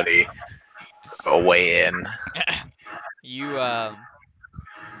find somebody a way in. You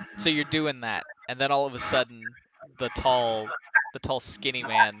so you're doing that, and then all of a sudden, the tall skinny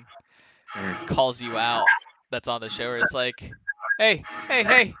man calls you out. That's on the show. It's like, hey,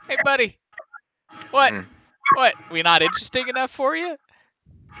 buddy, what? We not interesting enough for you?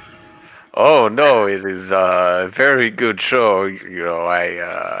 Oh no, it is a very good show. You know,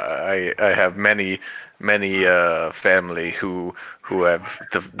 I have many family who have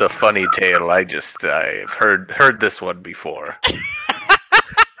the funny tale. I've heard this one before.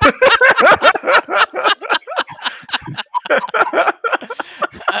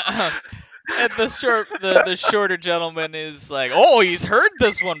 And the shorter gentleman is like, oh, he's heard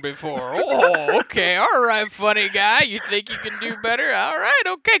this one before. Oh, okay, all right, funny guy. You think you can do better? All right,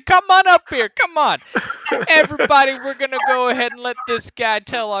 okay, come on up here. Come on, everybody. We're gonna go ahead and let this guy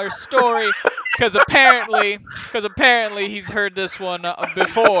tell our story, because apparently he's heard this one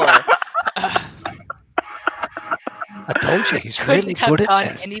before. I told you, he's Couldn't really have good at gone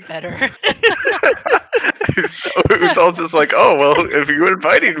this. any better. Uthal's just like, oh well, if you're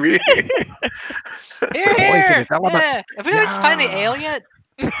inviting me. Here. Yeah. Have we ever find any ale yet?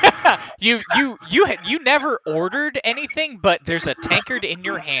 You never ordered anything, but there's a tankard in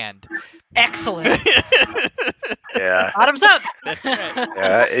your hand. Excellent. Yeah. Bottoms up. That's right.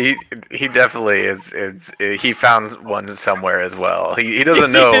 Yeah, he definitely is. He found one somewhere as well. He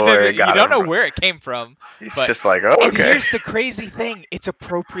doesn't know where it got You don't know from. where it came from. He's but- just like, oh, And okay. here's the crazy thing: it's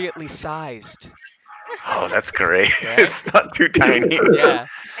appropriately sized. Oh, that's great. Right? It's not too tiny. Yeah.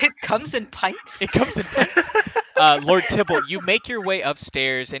 It comes in pints. It comes in pints. Lord Tybalt, you make your way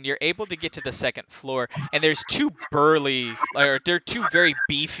upstairs and you're able to get to the second floor. And there's two very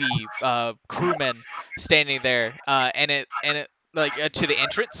beefy crewmen standing there, and it to the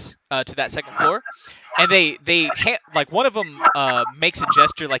entrance to that second floor. And like one of them makes a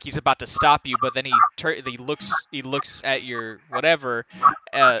gesture like he's about to stop you, but then he looks at your whatever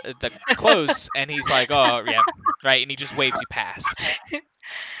the clothes, and he's like, oh yeah, right, and he just waves you past.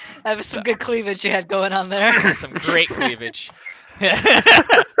 That was some good cleavage you had going on there. Some great cleavage.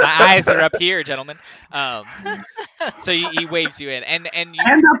 My eyes are up here, gentlemen. So he waves you in, and you.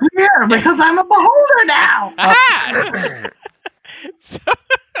 And up here, because I'm a beholder now. Aha!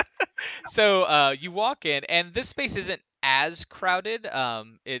 So you walk in, and this space isn't as crowded.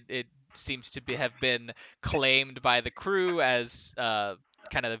 It seems to have been claimed by the crew as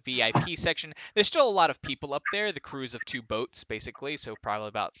kind of the VIP section. There's still a lot of people up there. The crews of 2 boats, basically, so probably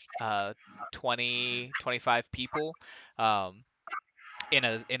about 20, 25 people in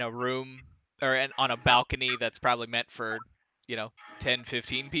a room or on a balcony that's probably meant for 10,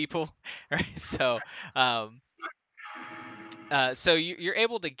 15 people, right? So so you're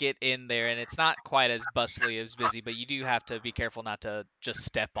able to get in there, and it's not quite as bustly, as busy, but you do have to be careful not to just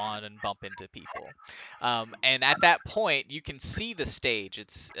step on and bump into people. And at that point, you can see the stage.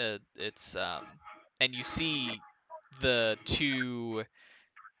 It's and you see the two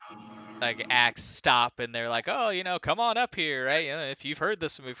like acts stop and they're like, oh, come on up here, right? If you've heard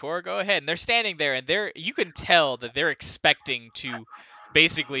this one before, go ahead. And they're standing there, and you can tell that they're expecting to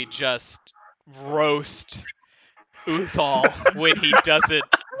basically just roast Uthal when he doesn't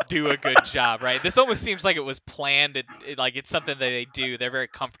do a good job, right? This almost seems like it was planned. Like it's something that they do. They're very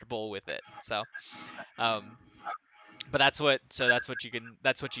comfortable with it. So, but that's what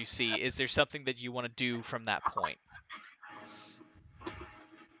you see. Is there something that you want to do from that point?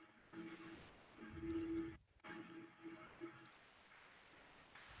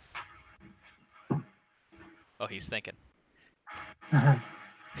 Oh, he's thinking.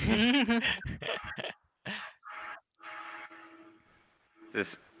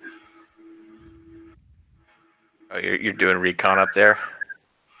 This. Oh, you're doing recon up there?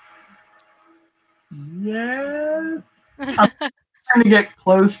 Yes. I'm trying to get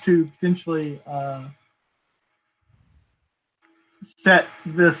close to potentially set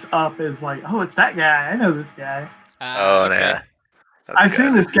this up as like, oh, it's that guy. I know this guy. Oh, okay. yeah. I've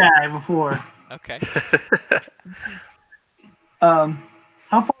seen this guy before. Okay. How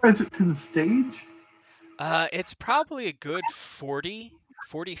far is it to the stage? It's probably a good 40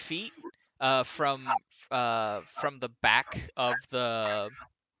 feet from the back of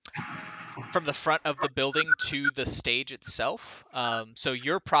from the front of the building to the stage itself. So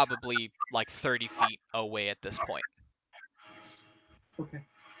you're probably like 30 feet away at this point. Okay.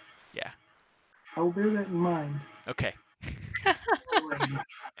 Yeah. I will bear that in mind. Okay.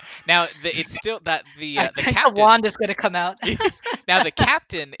 Now it's still that the I think captain. the wand is going to come out. Now the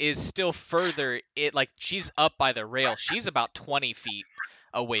captain is still further. She's up by the rail. She's about 20 feet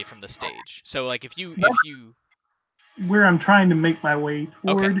away from the stage. So like if you where I'm trying to make my way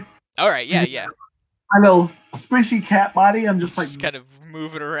toward. Okay. All right. Yeah. I know squishy cat body. I'm just like kind of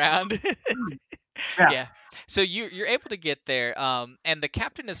moving around. Yeah. So you're able to get there, and the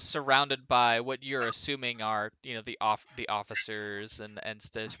captain is surrounded by what you're assuming are the officers, and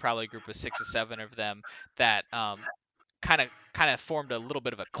there's probably a group of 6 or 7 of them that kind of formed a little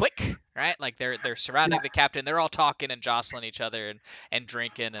bit of a clique, right? Like they're surrounding the captain. They're all talking and jostling each other and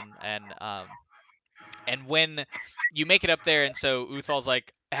drinking and when you make it up there, and so Uthal's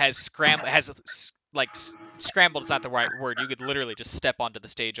like scrambled is not the right word. You could literally just step onto the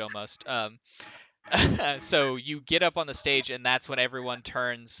stage almost. So you get up on the stage, and that's when everyone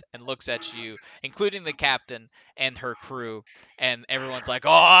turns and looks at you, including the captain and her crew, and everyone's like,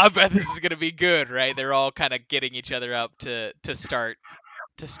 "Oh, I bet this is gonna be good," right? They're all kind of getting each other up to start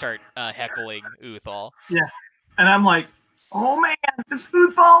heckling Uthal. Yeah, and I'm like, "Oh man, it's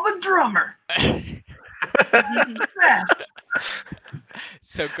Uthal the drummer."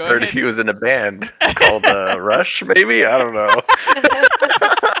 So go Heard ahead. he was in a band called Rush, maybe? I don't know.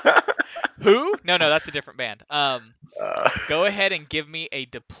 Who? No, that's a different band. Go ahead and give me a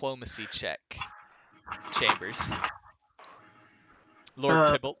diplomacy check, Chambers. Lord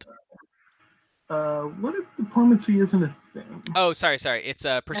Tybalt. What if diplomacy isn't a thing? Oh, sorry. It's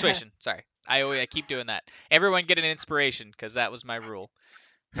persuasion. Sorry. I keep doing that. Everyone get an inspiration, because that was my rule.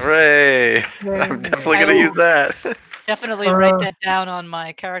 Hooray! I'm definitely going to use that. Definitely write that down on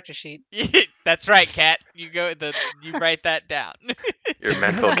my character sheet. That's right, Kat. You write that down. Your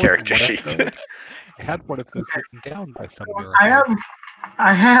mental character sheet. I had one of those written down by somewhere.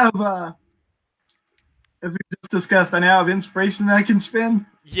 I have as we just discussed, I now have inspiration that I can spend.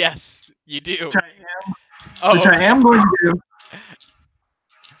 Yes, you do. Which I am going to do.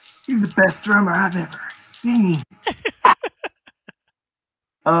 He's the best drummer I've ever seen.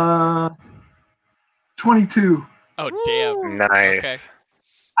 22. Oh, damn. Nice. Okay.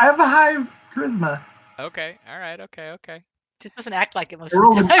 I have a high charisma. Okay. All right. Okay. Just doesn't act like it most I of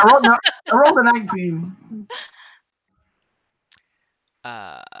rolled, the time. I rolled a 19.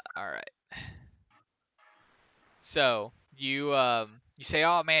 All right. So you say,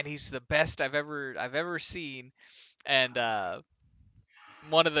 "Oh man, he's the best I've ever seen," and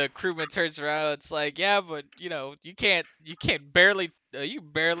one of the crewmen turns around. It's like, "Yeah, but you barely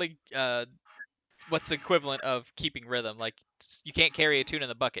what's the equivalent of keeping rhythm? Like you can't carry a tune in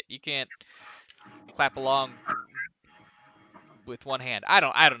the bucket. You can't clap along with one hand. I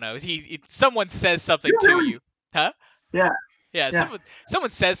don't know. Someone says something to you, huh? Yeah. Someone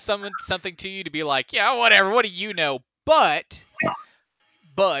says something to you to be like, yeah, whatever. What do you know? But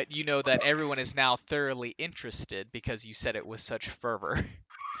you know that everyone is now thoroughly interested because you said it with such fervor.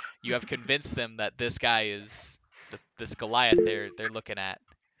 You have convinced them that this guy is this Goliath they're looking at.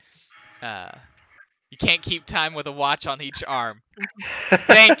 You can't keep time with a watch on each arm.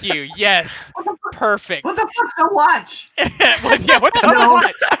 Thank you. Yes. Perfect. What the fuck's a watch? What the hell's a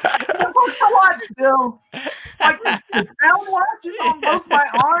watch? What the fuck's a watch, Bill. Like the sound watches on both my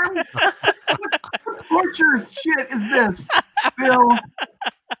arms. What torture shit is this, Bill?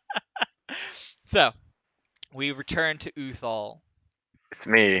 So, we return to Uthal, It's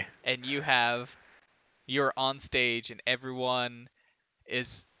me. and you're on stage, and everyone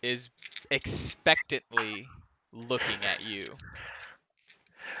is expectantly looking at you.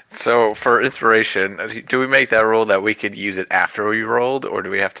 So for inspiration, do we make that rule that we could use it after we rolled, or do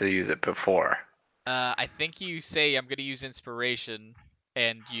we have to use it before? I think you say I'm going to use inspiration,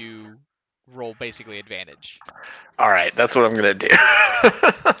 and you roll basically advantage. All right, that's what I'm gonna do.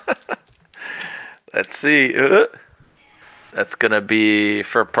 Let's see. That's gonna be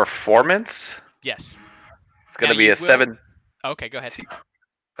for performance. Yes. It's gonna Now be you a will- 7. Okay, go ahead.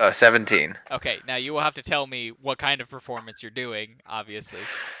 17. Okay, now you will have to tell me what kind of performance you're doing, obviously.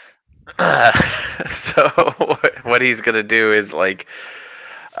 So what he's gonna do is like,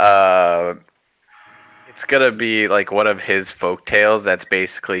 it's gonna be like one of his folk tales. That's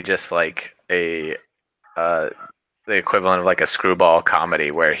basically just like the equivalent of like a screwball comedy,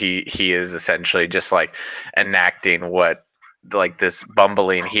 where he is essentially just like enacting what like this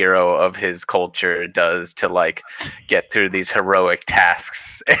bumbling hero of his culture does to like get through these heroic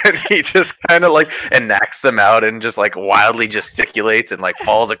tasks, and he just kind of like enacts them out and just like wildly gesticulates and like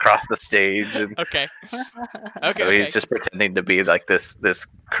falls across the stage, and Okay. so Okay. he's just pretending to be like this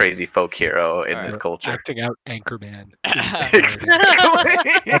crazy folk hero in his Or culture. acting out Anchorman. Exactly.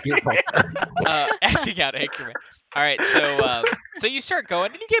 Acting out Anchorman. All right, so you start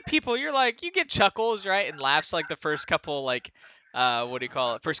going, and you get people. You get chuckles, right, and laughs like the first couple, like, what do you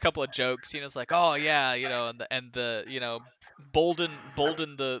call it? First couple of jokes. It's like, oh yeah, and the Bolden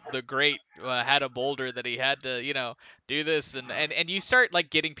the Great had a boulder that he had to do this, and you start like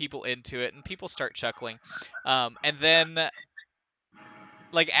getting people into it, and people start chuckling, and then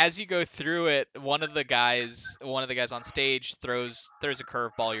like as you go through it, one of the guys on stage throws a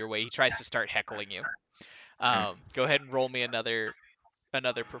curveball your way. He tries to start heckling you. Go ahead and roll me another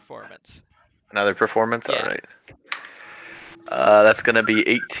performance. Another performance. Yeah. All right. That's gonna be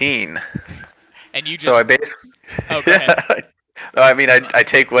 18. And you just So I basically. Oh, go ahead. No, I mean, I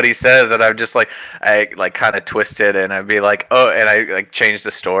take what he says, and I'm just like, I like kind of twist it, and I'd be like, oh, and I like change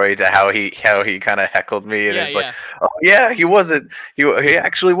the story to how he kind of heckled me, and it's like, oh yeah, he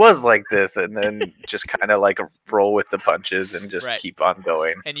actually was like this, and then just kind of like roll with the punches and just Right. keep on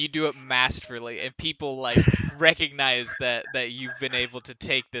going. And you do it masterfully, and people like recognize that you've been able to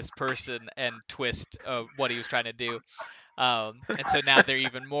take this person and twist what he was trying to do. And so now they're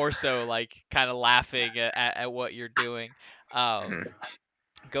even more so like kind of laughing at what you're doing.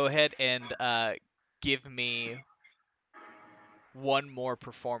 Go ahead and give me one more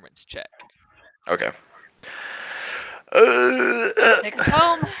performance check. Okay. Take us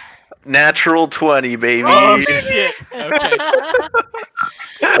home. Natural 20, baby. Oh shit! Okay.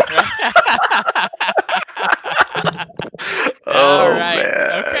 Oh, All right.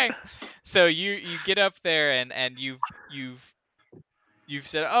 man. Okay. So you get up there and you've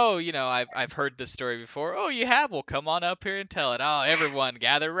said, oh, I've heard this story before. Oh, you have? Well, come on up here and tell it. Oh, everyone,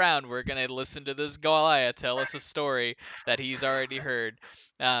 gather around. We're gonna listen to this Goliath tell us a story that he's already heard.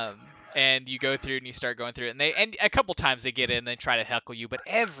 And you go through and you start going through it, and a couple times they get in and they try to heckle you, but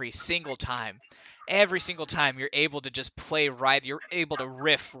every single time you're able to just you're able to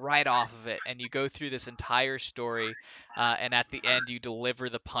riff right off of it, and you go through this entire story, and at the end you deliver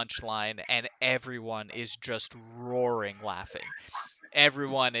the punchline, and everyone is just roaring laughing.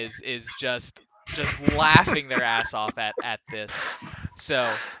 Everyone is just laughing their ass off at this. So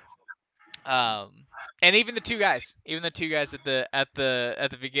and even the two guys at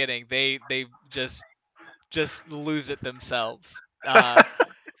the beginning, they just lose it themselves.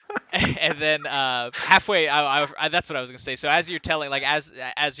 And then halfway, that's what I was gonna say. So as you're telling, like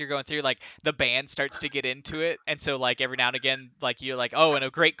as you're going through, like the band starts to get into it, and so like every now and again, like you're like, oh, and a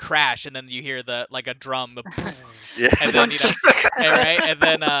great crash, and then you hear the like a drum, Yeah. and then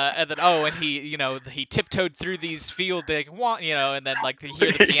and then oh, and he tiptoed through these field, like and then like you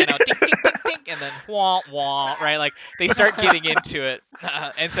hear the piano, ding ding ding ding, and then wah wah, right? Like they start getting into it,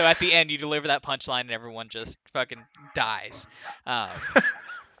 and so at the end you deliver that punchline, and everyone just fucking dies.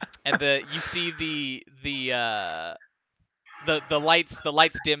 And you see the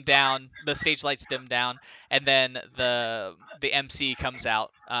lights dim down, the stage lights dim down, and then the MC comes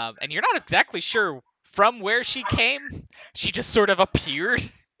out, and you're not exactly sure from where she came. She just sort of appeared,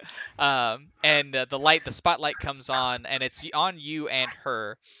 and the spotlight comes on, and it's on you and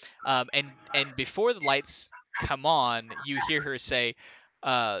her, and before the lights come on, you hear her say,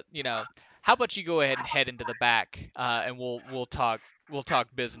 how about you go ahead and head into the back, and we'll talk we'll talk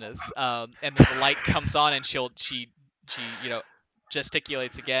business. And then the light comes on, and she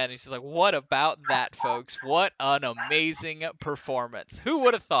gesticulates again, and she's like, "What about that, folks? What an amazing performance! Who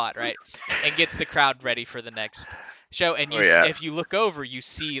would have thought, right?" And gets the crowd ready for the next show. And if you look over, you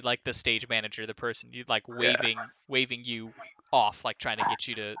see like the stage manager, the person you like waving you off, like trying to get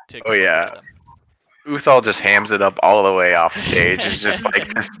you to come over to them. Uthal just hams it up all the way off stage. Is just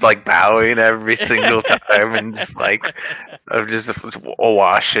like bowing every single time, and just like I'm just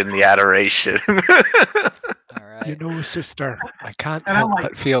awash in the adoration. All right. You know, sister, I can't help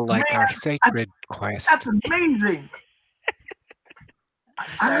but feel like our sacred quest. That's amazing.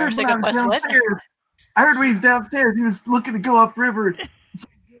 I heard Sacred quest what? I heard when he's downstairs, he was looking to go upriver.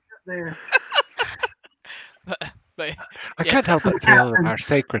 There. But, I can't help but feel that our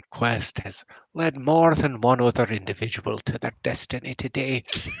sacred quest has led more than one other individual to their destiny today.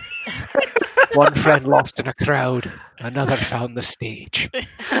 One friend lost in a crowd, another found the stage.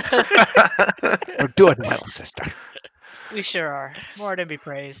 We're doing well, sister. We sure are. More to be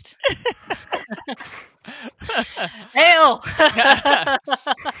praised. Hail!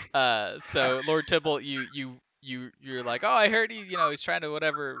 So Lord Tybalt, you're like, oh, I heard he's trying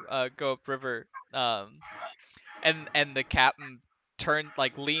to go upriver. And the captain turns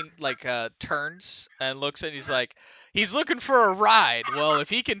and looks, and he's like, he's looking for a ride. Well, if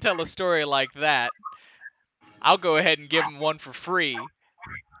he can tell a story like that, I'll go ahead and give him one for free.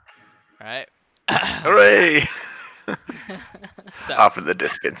 Right? Hooray! So, off in the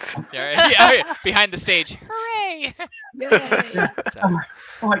distance. Yeah, behind the stage. Hooray! Yeah. So.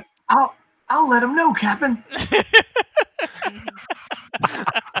 I'm like, I'll let him know, Captain.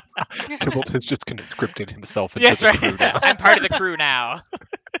 Tybalt has just conscripted himself into the crew now. I'm part of the crew now.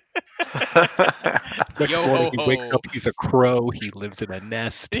 Next morning he wakes up, he's a crow, he lives in a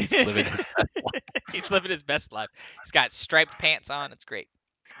nest, he's living his best life. He's living his best life. He's got striped pants on, it's great.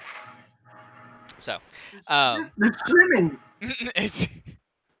 So, They're swimming.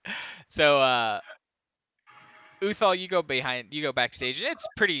 So, Uthal, you go backstage, and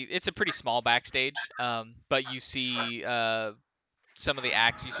it's a pretty small backstage. But you see some of the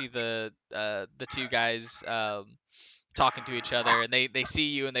acts. You see the two guys talking to each other, and they see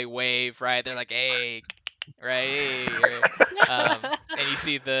you and they wave, right? They're like, hey, right? And you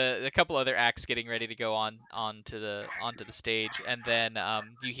see a couple other acts getting ready to go onto the stage, and then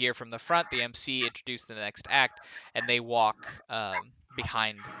you hear from the front the MC introduce the next act, and they walk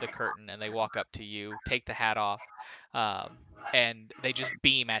behind the curtain, and they walk up to you, take the hat off, and they just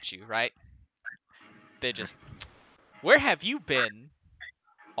beam at you, right? They just, where have you been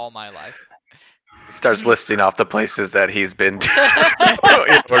all my life? He starts listing off the places that he's been to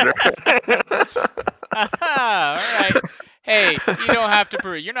in order. All right. Hey, you don't have to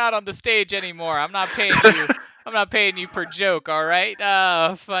prove. You're not on the stage anymore. I'm not paying you per joke. All right.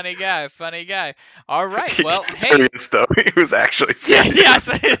 Funny guy. All right. Well, He's hey. serious, though. He was actually serious. Yes.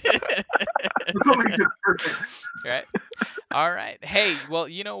 That's what makes it perfect. Right. All right. Hey, well,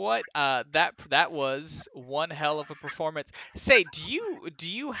 you know what? That was one hell of a performance. Say,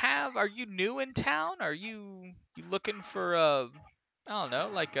 are you new in town? Are you looking for I don't know,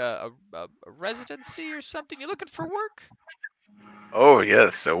 like a residency or something? You looking for work? Oh,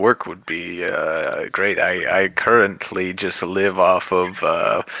 yes. Work would be great. I currently just live off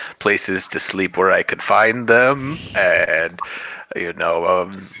of places to sleep where I could find them, and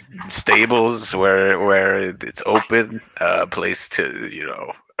stables where it's open, place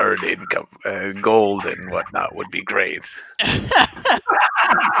to earn income, gold and whatnot would be great.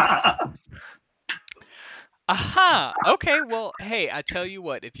 Aha. Okay. Well, hey, I tell you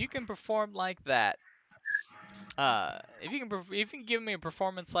what. If you can perform like that, if you can give me a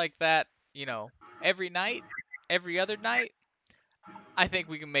performance like that, every night, every other night, I think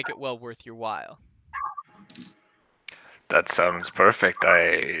we can make it well worth your while. That sounds perfect.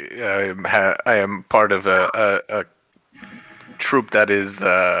 I am part of a troupe that is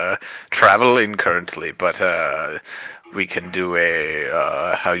traveling currently, but we can do a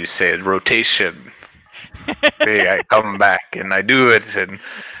rotation. I come back and I do it, and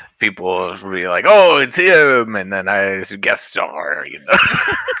people will be like, "Oh, it's him," and then I guest star.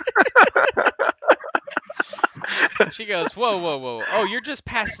 She goes, "Whoa! Oh, you're just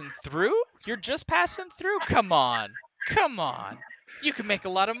passing through? Come on! You can make a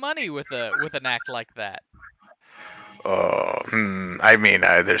lot of money with an act like that." I mean,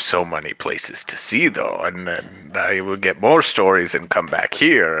 there's so many places to see, though, and then I will get more stories and come back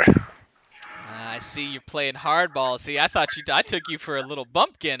here. I see you're playing hardball. See, I took you for a little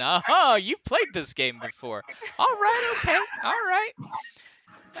bumpkin. You've played this game before. All right, okay, all right.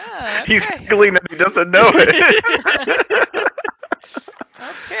 Okay. He's giggling and he doesn't know it.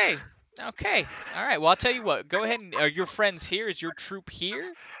 Okay. Okay. All right. Well, I'll tell you what. Go ahead and are your friends here? Is your troop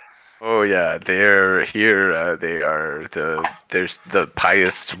here? Oh yeah, they're here. There's the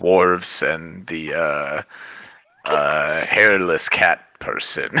pious dwarves and the hairless cat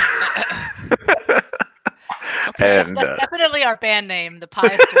person. Okay. And That's definitely our band name, the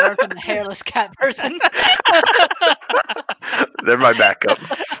Pious Dwarf and the Hairless Cat Person. they're my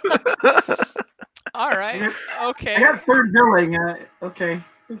backups. All right. I Okay. got third billing. Okay,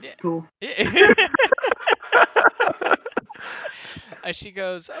 that's Yeah. cool. She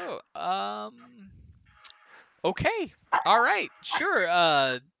goes, okay, all right,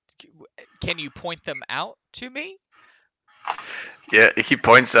 sure. Can you point them out to me? Yeah, he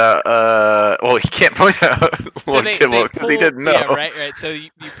points out. Well, he can't point out Lord Tibble because he didn't know. Yeah, right. So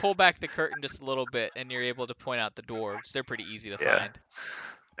you pull back the curtain just a little bit, and you're able to point out the dwarves. They're pretty easy to find.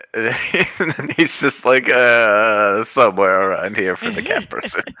 And then he's just like somewhere around here for the cat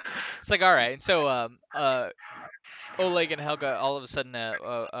person. It's like, all right. And so Oleg and Helga, all of a sudden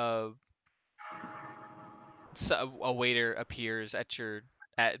a waiter appears at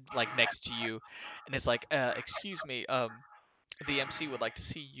like next to you, and is like, excuse me, the MC would like to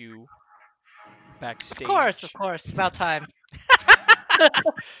see you backstage. Of course, it's about time.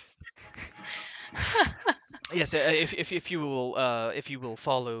 Yes, if you will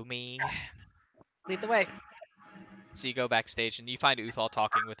follow me. Lead the way. So you go backstage and you find Uthal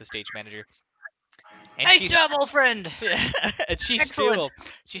talking with the stage manager. And Nice job, old friend. And she's still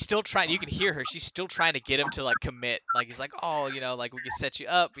trying. You can hear her. She's still trying to get him to like commit. Like he's like, oh, like we can set you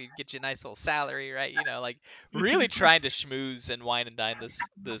up. We can get you a nice little salary, right? Like really trying to schmooze and wine and dine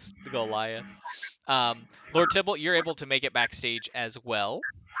this Goliath. Lord Tibble, you're able to make it backstage as well.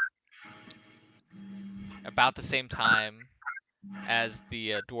 About the same time as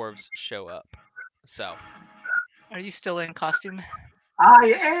the dwarves show up. So. Are you still in costume?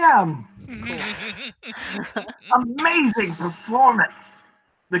 I am. Amazing performance.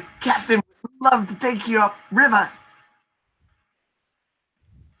 The captain would love to take you up river.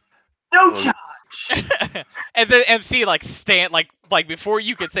 No charge. And the MC like stand like before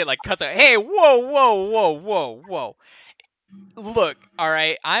you could say like cuts out. Hey, whoa. Look, all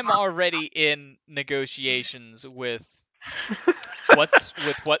right. I'm already in negotiations with what's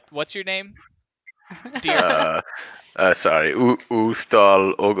your name? Dear. Sorry,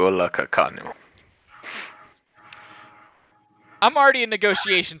 Uthal Ogolakakanu. I'm already in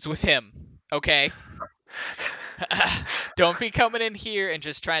negotiations with him. Okay. Don't be coming in here and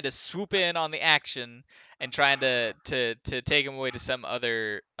just trying to swoop in on the action and trying to take him away to some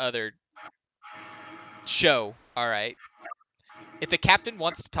other show. All right. If the captain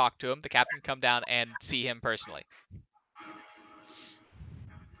wants to talk to him, the captain can come down and see him personally.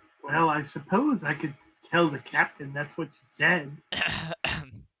 Well, I suppose I could tell the captain that's what you said.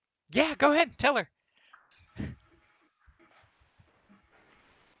 Yeah, go ahead, tell her.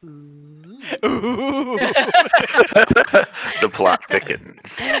 Ooh. The plot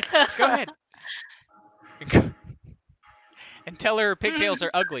thickens. Go ahead. And tell her pigtails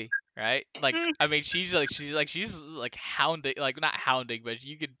are ugly, right? Like, I mean, she's hounding, like not hounding, but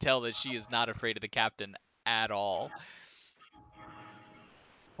you can tell that she is not afraid of the captain at all.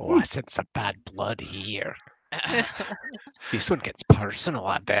 Oh, I sense some bad blood here. This one gets personal,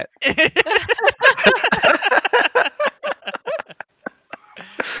 I bet.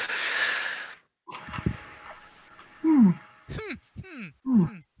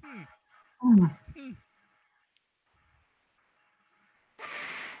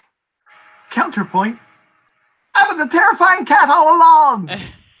 Counterpoint. I was a terrifying cat all along.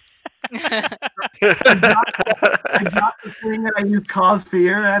 I got the thing and I used cause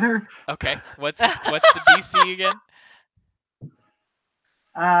fear at her. Okay, what's the DC again?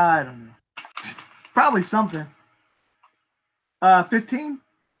 I don't know. Probably something. 15?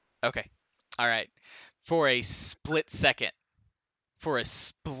 Okay. All right. For a split second,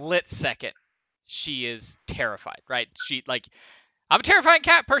 she is terrified, right? She like, I'm a terrifying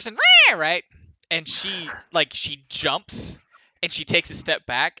cat person, right? And she jumps and she takes a step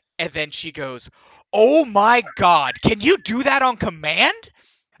back and then she goes, "Oh my God, can you do that on command?"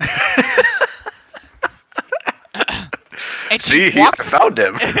 And she walks. Found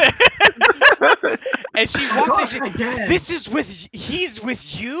him. And she walks in. He's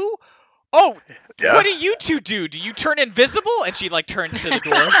with you? Oh, yeah. What do you two do? Do you turn invisible? And she like turns to the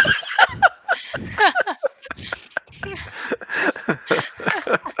dwarves.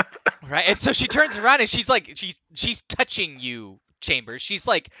 Right, and so she turns around and she's like, she's touching you, Chambers. She's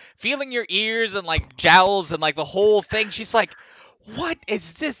like feeling your ears and like jowls and like the whole thing. She's like, What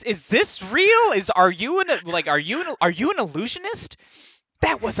is this? Is this real? Are you an illusionist?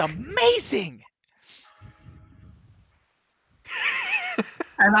 That was amazing.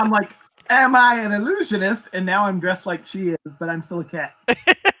 And I'm like, am I an illusionist? And now I'm dressed like she is, but I'm still a cat.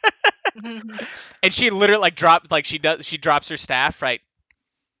 And she literally she drops her staff, right?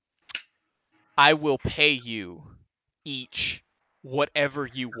 I will pay you each whatever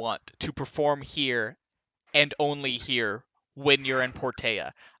you want to perform here and only here when you're in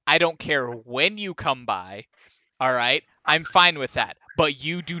Portea. I don't care when you come by. All right? I'm fine with that. But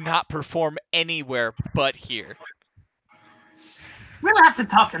you do not perform anywhere but here. We'll have to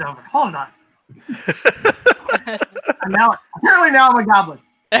talk it over. Hold on. And apparently now I'm a goblin.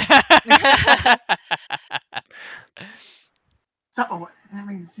 So,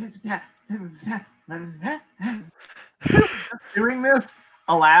 doing this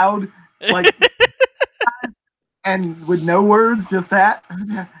aloud, like, and with no words, just that.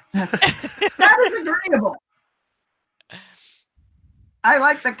 That is agreeable. I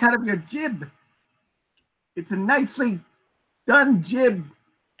like the cut of your jib. It's a nicely done jib.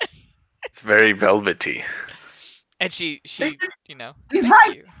 It's very velvety. And she He's thank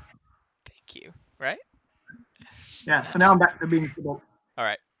right. you. Thank you. Right? Yeah, so now I'm back to being Tybalt. All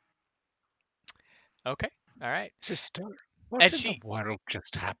right. Okay. All right. Sister, what And in she- the world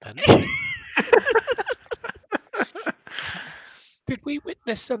just happened? Did we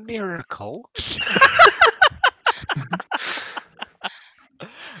witness a miracle?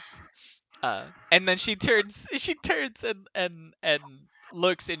 And then she turns and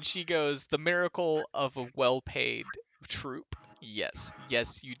looks and she goes, "The miracle of a well-paid troop. Yes,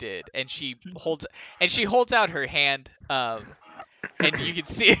 you did." And she holds out her hand, and you can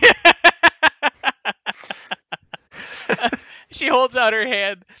see she holds out her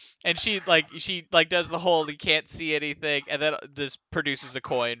hand and she does the whole you can't see anything, and then this produces a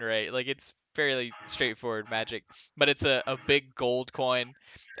coin, right? Like, it's fairly straightforward magic, but it's a big gold coin,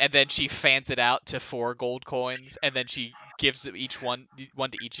 and then she fans it out to 4 gold coins, and then she gives each one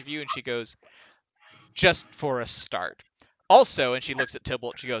to each of you, and she goes, "Just for a start. Also," and she looks at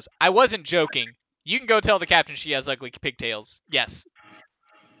Tybalt, she goes, "I wasn't joking. You can go tell the captain she has ugly pigtails. Yes."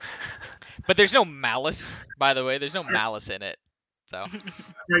 But there's no malice, by the way. There's no malice in it. So.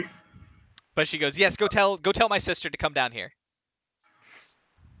 Right. But she goes, "Yes, go tell my sister to come down here."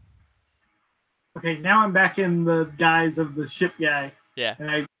 Okay, now I'm back in the guise of the ship guy. Yeah. And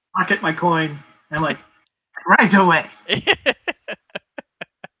I pocket my coin. And I'm like, right away.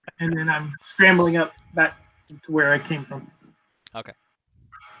 And then I'm scrambling up back to where I came from.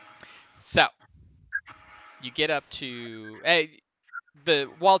 So, you get up to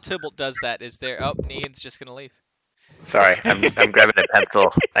while Tybalt does that, is there? Oh, Nian's just gonna leave. Sorry, I'm grabbing a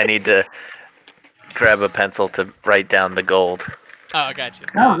pencil. I need to grab a pencil to write down the gold. Oh, I got you.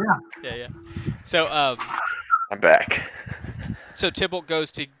 Oh, yeah. Yeah. So, I'm back. so Tybalt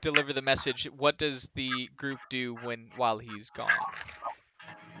goes to deliver the message. What does the group do while he's gone?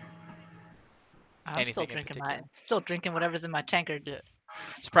 I'm Anything in particular? still drinking whatever's in my tankard.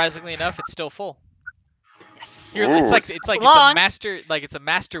 Surprisingly enough, it's still full. Yes. Ooh. It's a Long.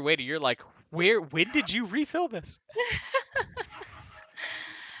 master waiter. You're like, when did you refill this?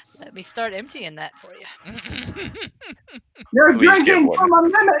 Let me start emptying that for you. You're Please get drinking one. from a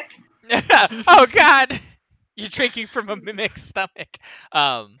mimic. Oh God, you're drinking from a mimic's stomach.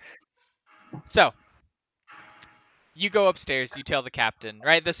 So you go upstairs. You tell the captain,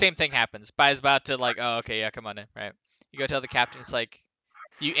 right? The same thing happens. Bai's about to oh, okay, yeah, come on in, right? You go tell the captain. It's like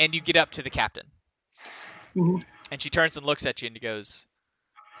you get up to the captain, Mhm. and she turns and looks at you and goes,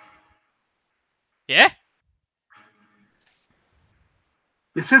 "Yeah."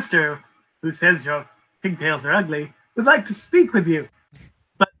 Your sister, who says your pigtails are ugly, would like to speak with you.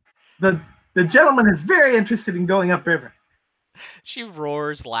 But the gentleman is very interested in going upriver. She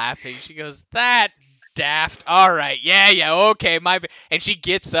roars laughing. She goes, "That daft. All right. Yeah. Okay. And she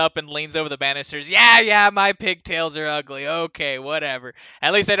gets up and leans over the banisters. Yeah. My pigtails are ugly. Okay. Whatever.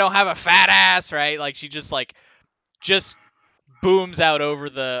 At least I don't have a fat ass, right?" Like, she just booms out over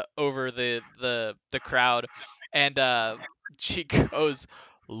the crowd, and she goes,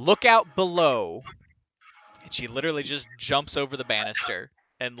 "Look out below." And she literally just jumps over the banister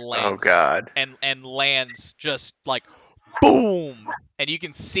and lands. Oh God. And lands just boom, and you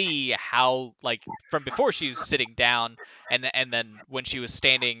can see how from before she was sitting down, and then when she was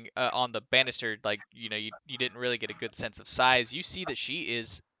standing on the banister, you didn't really get a good sense of size. You see that she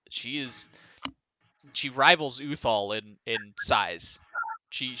rivals Uthal in size.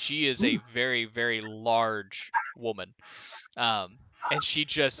 She is a very, very large woman, and she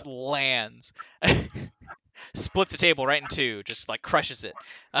just lands. splits the table right in two, just like crushes it.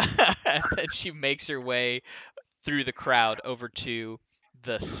 And then she makes her way through the crowd over to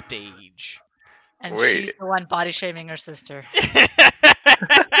the stage. And Wait. she's the one body shaming her sister.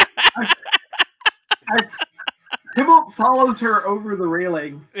 Tybalt follows her over the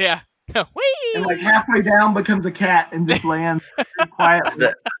railing Yeah. Whee! and like halfway down becomes a cat and just lands quietly.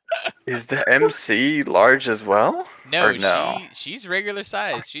 Is the MC large as well? No, Or no? she's regular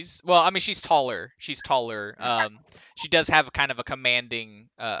size. She's she's taller. She's taller. She does have kind of a commanding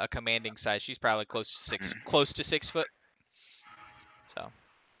size. She's probably close to 6 foot. So,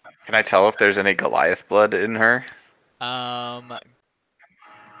 Can I tell if there's any Goliath blood in her?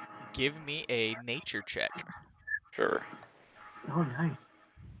 give me a nature check. Sure. Oh, nice.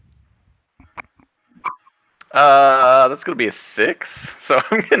 That's gonna be a 6. So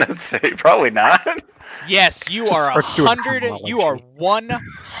I'm gonna say probably not. Yes, you Just are starts doing 100. You are chronology.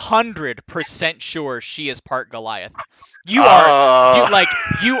 100% sure she is part Goliath. You are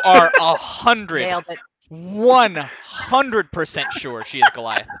you are 100. Nailed it. 100% sure she is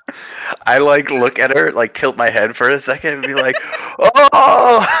Goliath. I look at her, tilt my head for a second, and be like,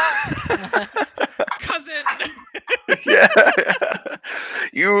 "Oh, Cousin. yeah,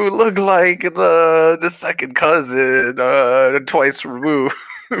 you look like the second cousin, twice removed."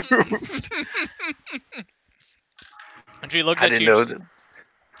 And she looks I at didn't you. know that.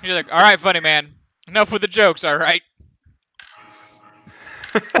 She's like, "All right, funny man. Enough with the jokes, all right?"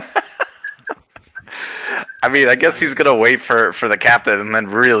 I mean, I guess he's gonna wait for the captain and then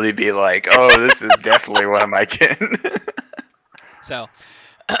really be like, "Oh, this is definitely one of my kin." So,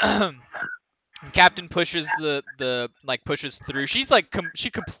 Captain pushes pushes through. She's like she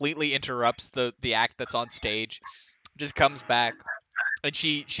completely interrupts the act that's on stage. Just comes back, and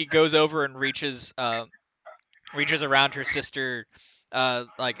she goes over and reaches around her sister, kind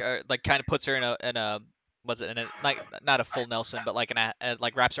of puts her in a not a full Nelson, but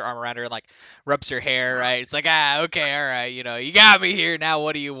wraps her arm around her and rubs her hair, right? It's like, okay, all right, you got me here. Now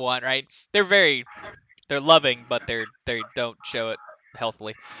what do you want, right? They're loving, but they don't show it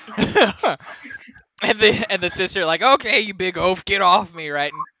healthily. and the sister like, okay, you big oaf, get off me,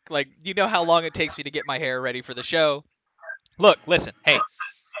 right? And you know how long it takes me to get my hair ready for the show. Look, listen, hey,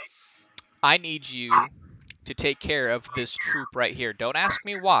 I need you to take care of this troop right here. Don't ask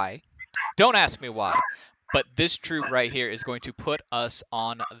me why. But this troop right here is going to put us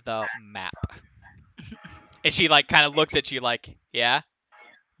on the map. And she kind of looks at you like, yeah.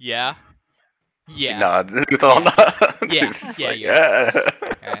 He nods with all nods. Yeah.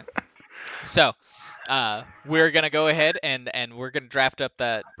 Alright. So, we're gonna go ahead and we're gonna draft up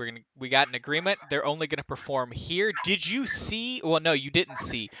that. We got an agreement. They're only gonna perform here. Did you see? Well, no, you didn't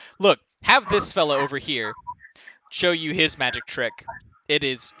see. Look, have this fella over here show you his magic trick.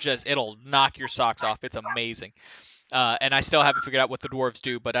 It'll knock your socks off. It's amazing. And I still haven't figured out what the dwarves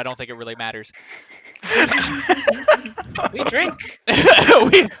do, but I don't think it really matters. We drink.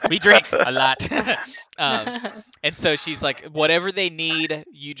 we drink a lot. And so she's like, whatever they need,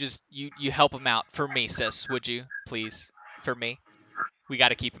 you help them out for me, sis. Would you please? For me, we got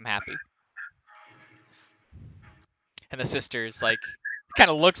to keep them happy. And the sister's like, kind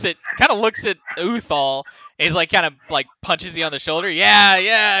of looks at Uthal. And he's kind of punches you on the shoulder.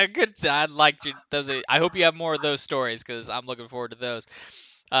 Yeah, good. I liked you. I hope you have more of those stories because I'm looking forward to those.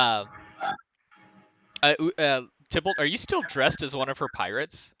 Tybalt, are you still dressed as one of her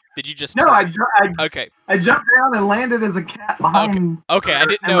pirates? Did you just? No, Okay. I jumped down and landed as a cat behind. Okay. I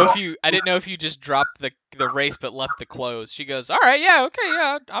didn't know if you just dropped the race but left the clothes. She goes, all right, yeah, okay,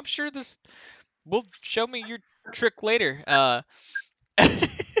 yeah. I'm sure this will show me your trick later.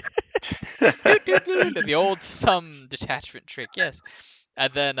 The old thumb detachment trick, yes.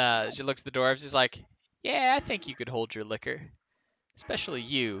 And then she looks at the dwarves. She's like, yeah, I think you could hold your liquor, especially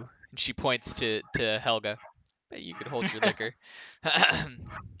you. And she points to Helga. Bet you could hold your liquor.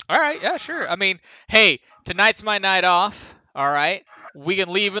 All right, yeah, sure. I mean, hey, tonight's my night off. All right, we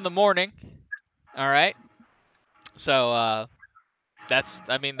can leave in the morning. All right. So that's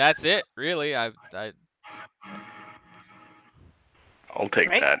it, really. I'll take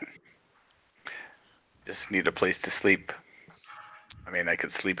Right. that. Just need a place to sleep. I mean, I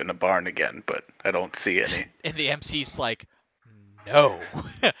could sleep in a barn again, but I don't see any. And the MC's like, no.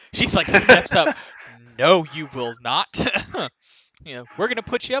 She's like, steps up. No, you will not. We're gonna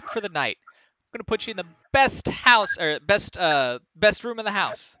put you up for the night. We're gonna put you in the best house or best room in the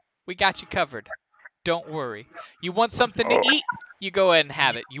house. We got you covered. Don't worry. You want something to eat? You go ahead and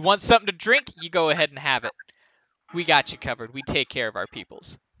have it. You want something to drink? You go ahead and have it. We got you covered. We take care of our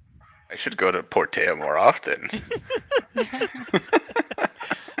peoples. I should go to Portea more often.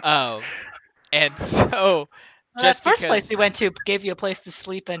 And so, Well, just that first place we because, went to gave you a place to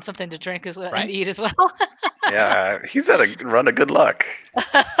sleep and something to drink as well Right. and eat as well. Yeah, he's had a run of good luck.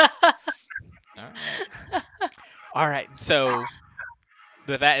 all right. So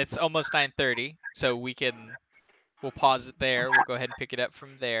with that, it's almost 9:30, so we'll pause it there. We'll go ahead and pick it up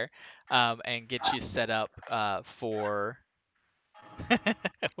from there, and get you set up for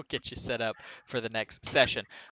we'll get you set up for the next session.